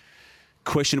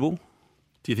 Questionable.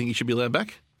 Do you think he should be allowed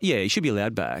back? Yeah, he should be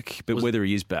allowed back, but whether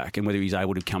he is back and whether he's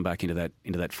able to come back into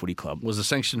that footy club. Was the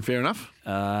sanction fair enough?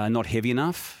 Not heavy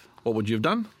enough. What would you have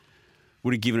done?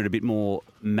 Would have given it a bit more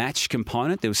match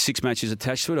component. There were 6 matches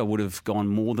attached to it. I would have gone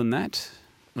more than that.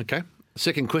 Okay.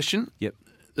 Second question. Yep.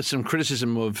 There's some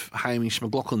criticism of Hamish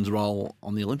McLaughlin's role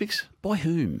on the Olympics. By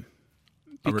whom?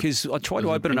 Because I tried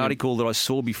to open an article that I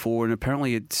saw before, and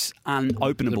apparently it's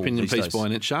unopenable. An opinion these piece days. by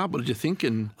Annette Sharp. What did you think?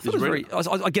 And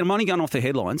I'm only going off the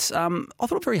headlines. I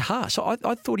thought it very harsh. I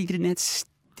thought he did an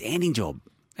outstanding job.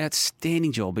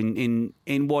 Outstanding job in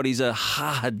what is a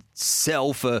hard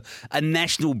sell for a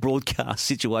national broadcast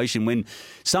situation when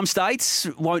some states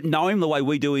won't know him the way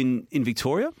we do in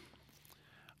Victoria.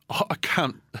 I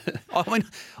can't. I mean,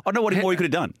 I don't know what more he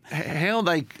could have done.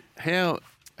 How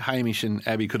Hamish and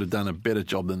Abby could have done a better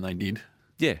job than they did.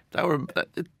 Yeah. They were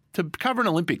to cover an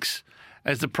Olympics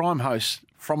as the prime host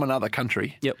from another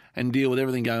country and deal with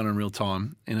everything going on in real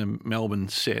time in a Melbourne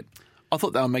set. I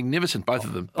thought they were magnificent, both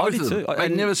of them. Both of them.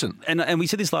 Magnificent. And we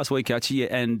said this last week, Archie,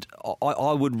 and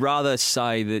I would rather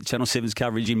say that Channel 7's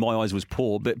coverage in my eyes was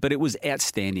poor, but it was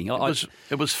outstanding.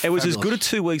 It was as good a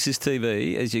 2 weeks as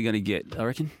TV as you're going to get, I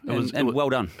reckon. And well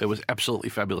done. It was absolutely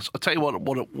fabulous. I'll tell you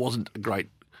what it wasn't a great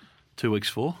 2 weeks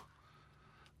for.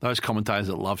 Those commentators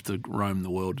that love to roam the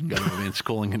world and go to events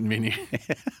calling and venue.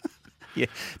 Yeah,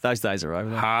 those days are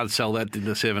over. Hard sell that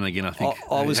into 7 again, I think.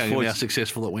 I was how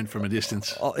successful it went from a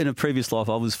distance. In a previous life,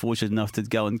 I was fortunate enough to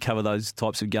go and cover those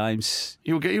types of games.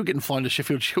 You were getting flown to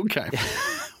Sheffield Shield game.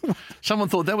 Someone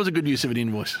thought that was a good use of an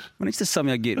invoice. Well, next to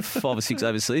somehow get 5 or 6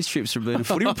 overseas trips from being a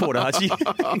footy reporter, Archie,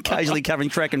 occasionally covering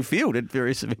track and field at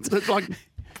various events.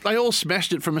 They all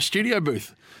smashed it from a studio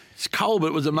booth. It's cold, but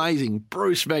it was amazing.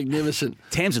 Bruce, magnificent.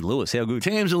 Tamsin Lewis, how good.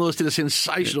 Tamsin Lewis did a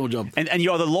sensational job. And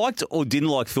you either liked or didn't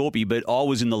like Thorpe, but I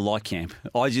was in the like camp.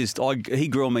 He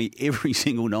grew on me every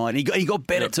single night. He got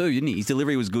better too, didn't he? His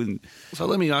delivery was good. So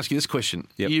let me ask you this question.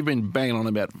 Yep. You've been banging on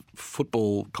about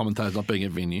football commentators not being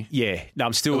at venue. Yeah. No,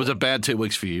 I'm still... It was a bad 2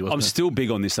 weeks for you, wasn't it? I'm still big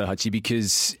on this though, Hutchie,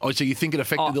 because... Oh, so you think it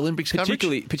affected the Olympics coverage?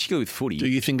 Particularly with footy. Do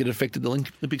you think it affected the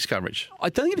Olympics coverage? I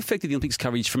don't think it affected the Olympics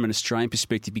coverage from an Australian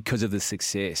perspective because of the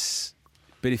success.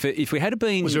 But if we had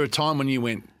been... Was there a time when you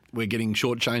went, we're getting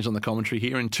shortchanged on the commentary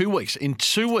here in 2 weeks? In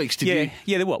 2 weeks, did you?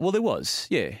 Yeah, there was. Well, there was.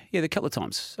 Yeah, there were a couple of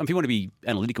times. If you want to be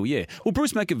analytical, yeah. Well,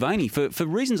 Bruce McAvaney, for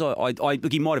reasons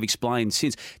look, he might have explained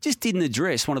since, just didn't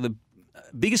address one of the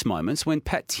biggest moments when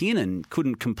Pat Tiernan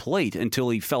couldn't complete until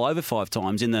he fell over 5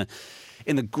 times in the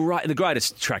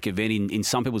greatest track event in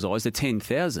some people's eyes, the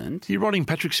 10,000. You're writing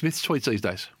Patrick Smith's tweets these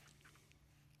days?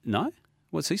 No?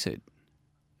 What's he said?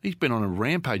 He's been on a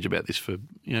rampage about this for,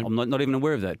 I'm not even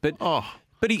aware of that. But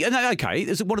it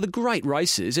was one of the great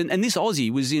races, and this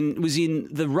Aussie was in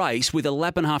the race with a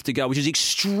lap and a half to go, which is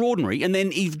extraordinary. And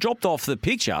then he dropped off the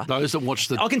picture. Those that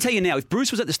watched I can tell you now, if Bruce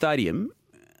was at the stadium,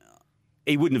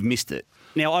 he wouldn't have missed it.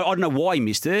 Now I don't know why he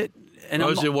missed it. And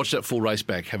those who watch that full race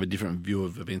back have a different view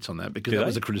of events on that because that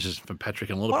was a criticism from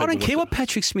Patrick and a lot of people. I don't care what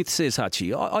Patrick Smith says, Hutchie.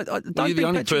 You're the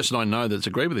only person I know that's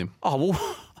agreed with him. Oh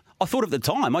well. I thought at the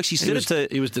time, I actually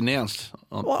said he was denounced.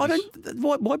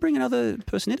 Why bring another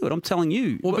person into it? I'm telling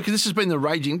you. Well, because this has been the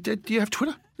raging. Do you have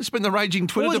Twitter? This has been the raging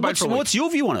Twitter debate for a week. What's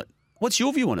your view on it? What's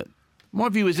your view on it? My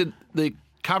view is that the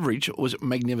coverage was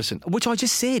magnificent. Which I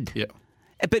just said. Yeah.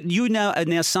 But you are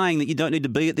now saying that you don't need to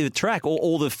be at the track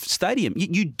or the stadium.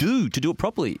 You do to do it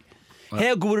properly. Right.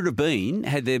 How good would it have been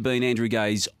had there been Andrew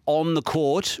Gaze on the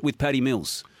court with Paddy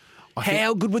Mills?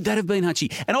 How good would that have been,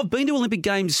 Hutchie? And I've been to Olympic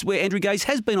Games where Andrew Gaze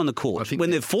has been on the court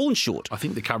when they've fallen short. I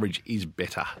think the coverage is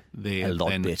better there. A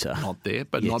lot better. Not there,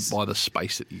 but not by the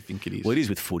space that you think it is. Well, it is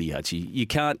with footy, Hutchie. You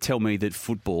can't tell me that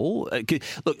football...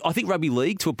 look, I think rugby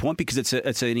league to a point because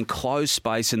it's an enclosed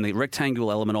space and the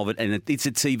rectangular element of it, and it's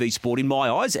a TV sport in my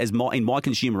eyes, in my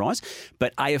consumer eyes.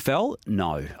 But AFL,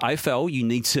 no. AFL, you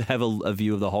need to have a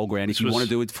view of the whole ground if you want to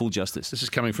do it full justice. This is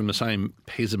coming from the same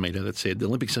pessimeter that said the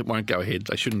Olympics won't go ahead.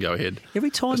 They shouldn't go ahead. Every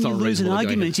time you lose an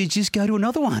argument, you just go to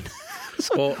another one.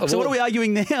 So what are we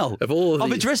arguing now?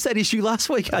 I've addressed that issue last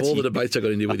week. Of all the debates I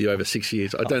got into with you over 6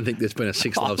 years, I don't think there's been a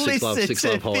six love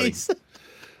hiding.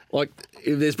 Like,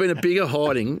 if there's been a bigger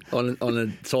hiding on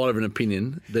a side of an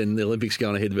opinion than the Olympics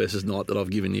going ahead versus not that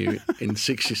I've given you in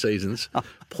 6 seasons,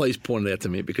 please point it out to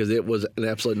me because it was an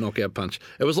absolute knockout punch.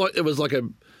 It was like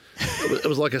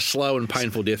a slow and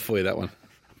painful death for you, that one.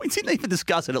 We didn't even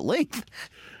discuss it at length.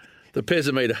 The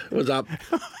pessimeter was up.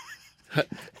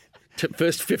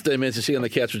 First 15 minutes of sitting on the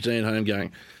couch with Jean home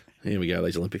going, Here we go,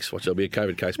 these Olympics. Watch, there'll be a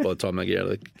COVID case by the time they get out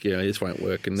of this won't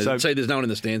work. And there's no one in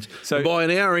the stands. So by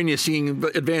an hour in, you're singing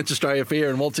Advanced Australia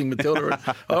Fair and Waltzing Matilda.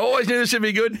 I always knew this would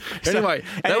be good. Anyway,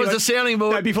 that was the sounding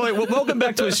board. Welcome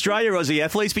back to Australia, Aussie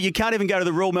athletes, but you can't even go to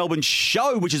the Royal Melbourne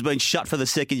Show, which has been shut for the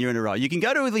second year in a row. You can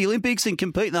go to the Olympics and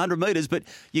compete in the 100 metres, but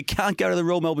you can't go to the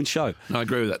Royal Melbourne Show. No, I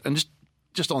agree with that. And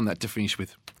just on that to finish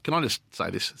with, can I just say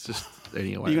this? It's just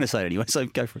anyway. You're going to say it anyway, so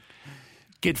go for it.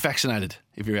 Get vaccinated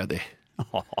if you're out there.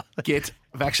 Get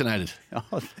vaccinated.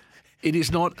 It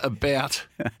is not about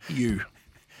you.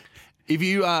 If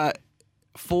you are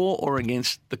for or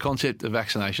against the concept of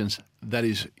vaccinations, that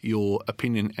is your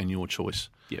opinion and your choice.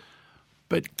 Yep.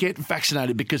 But get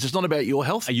vaccinated because it's not about your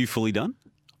health. Are you fully done?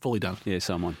 Fully done. Yeah,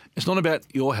 someone. It's not about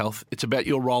your health. It's about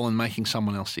your role in making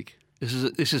someone else sick.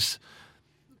 This is.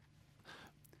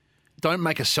 Don't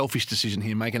make a selfish decision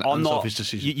here. Make an unselfish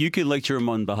decision. You could lecture him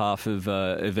on behalf of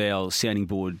our sounding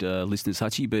board listeners,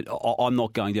 Hutchie, but I'm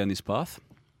not going down this path.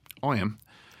 I am.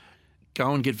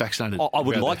 Go and get vaccinated. I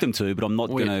would like them to, but I'm not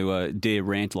going to dare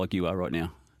rant like you are right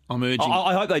now. I'm urging.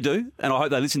 I hope they do, and I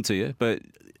hope they listen to you. But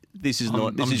this is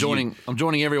not. I'm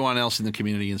joining everyone else in the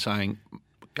community and saying,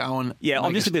 go and. Yeah,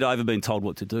 I'm just a bit over being told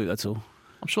what to do. That's all.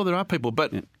 I'm sure there are people,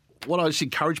 but what I just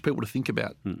encourage people to think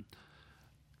about.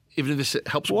 Even if this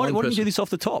helps one person. Why don't you do this off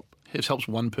the top? It helps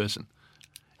one person.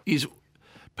 Is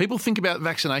people think about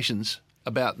vaccinations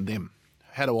about them.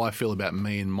 How do I feel about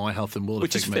me and my health and will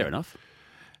it affect me? Which is fair enough.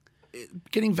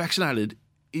 Getting vaccinated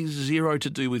is zero to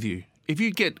do with you. If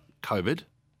you get COVID,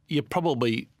 you're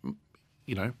probably,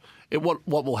 what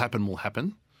will happen will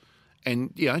happen.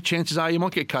 And, chances are you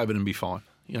might get COVID and be fine,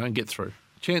 and get through.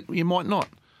 You might not.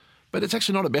 But it's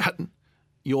actually not about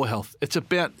your health. It's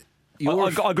about...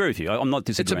 I agree with you. I'm not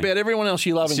disagreeing. It's about everyone else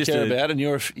you love and care about, and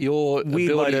your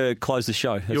weird way to close the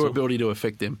show. Your ability to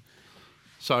affect them.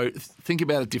 So think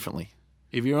about it differently.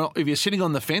 If you're sitting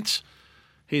on the fence,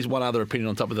 here's one other opinion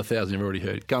on top of the 1,000 you've already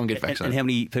heard. Go and get vaccinated. And how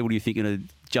many people do you think are going to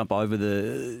jump over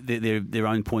their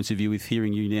own points of view with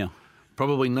hearing you now?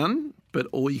 Probably none. But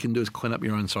all you can do is clean up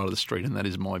your own side of the street, and that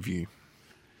is my view.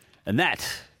 And that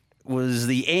was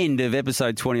the end of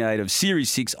episode 28 of Series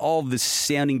 6 of The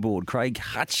Sounding Board. Craig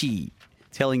Hutchie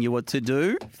telling you what to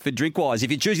do for DrinkWise.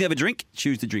 If you're choosing to have a drink,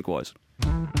 choose to DrinkWise.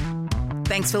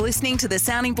 Thanks for listening to the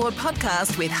Sounding Board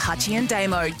podcast with Hutchie and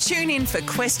Damo. Tune in for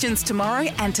questions tomorrow,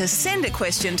 and to send a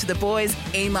question to the boys,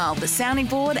 email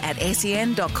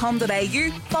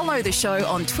thesoundingboard@sen.com.au, follow the show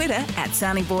on Twitter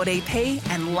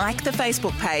 @SoundingBoardEP, and like the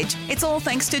Facebook page. It's all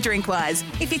thanks to DrinkWise.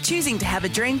 If you're choosing to have a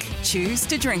drink, choose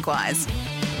to DrinkWise.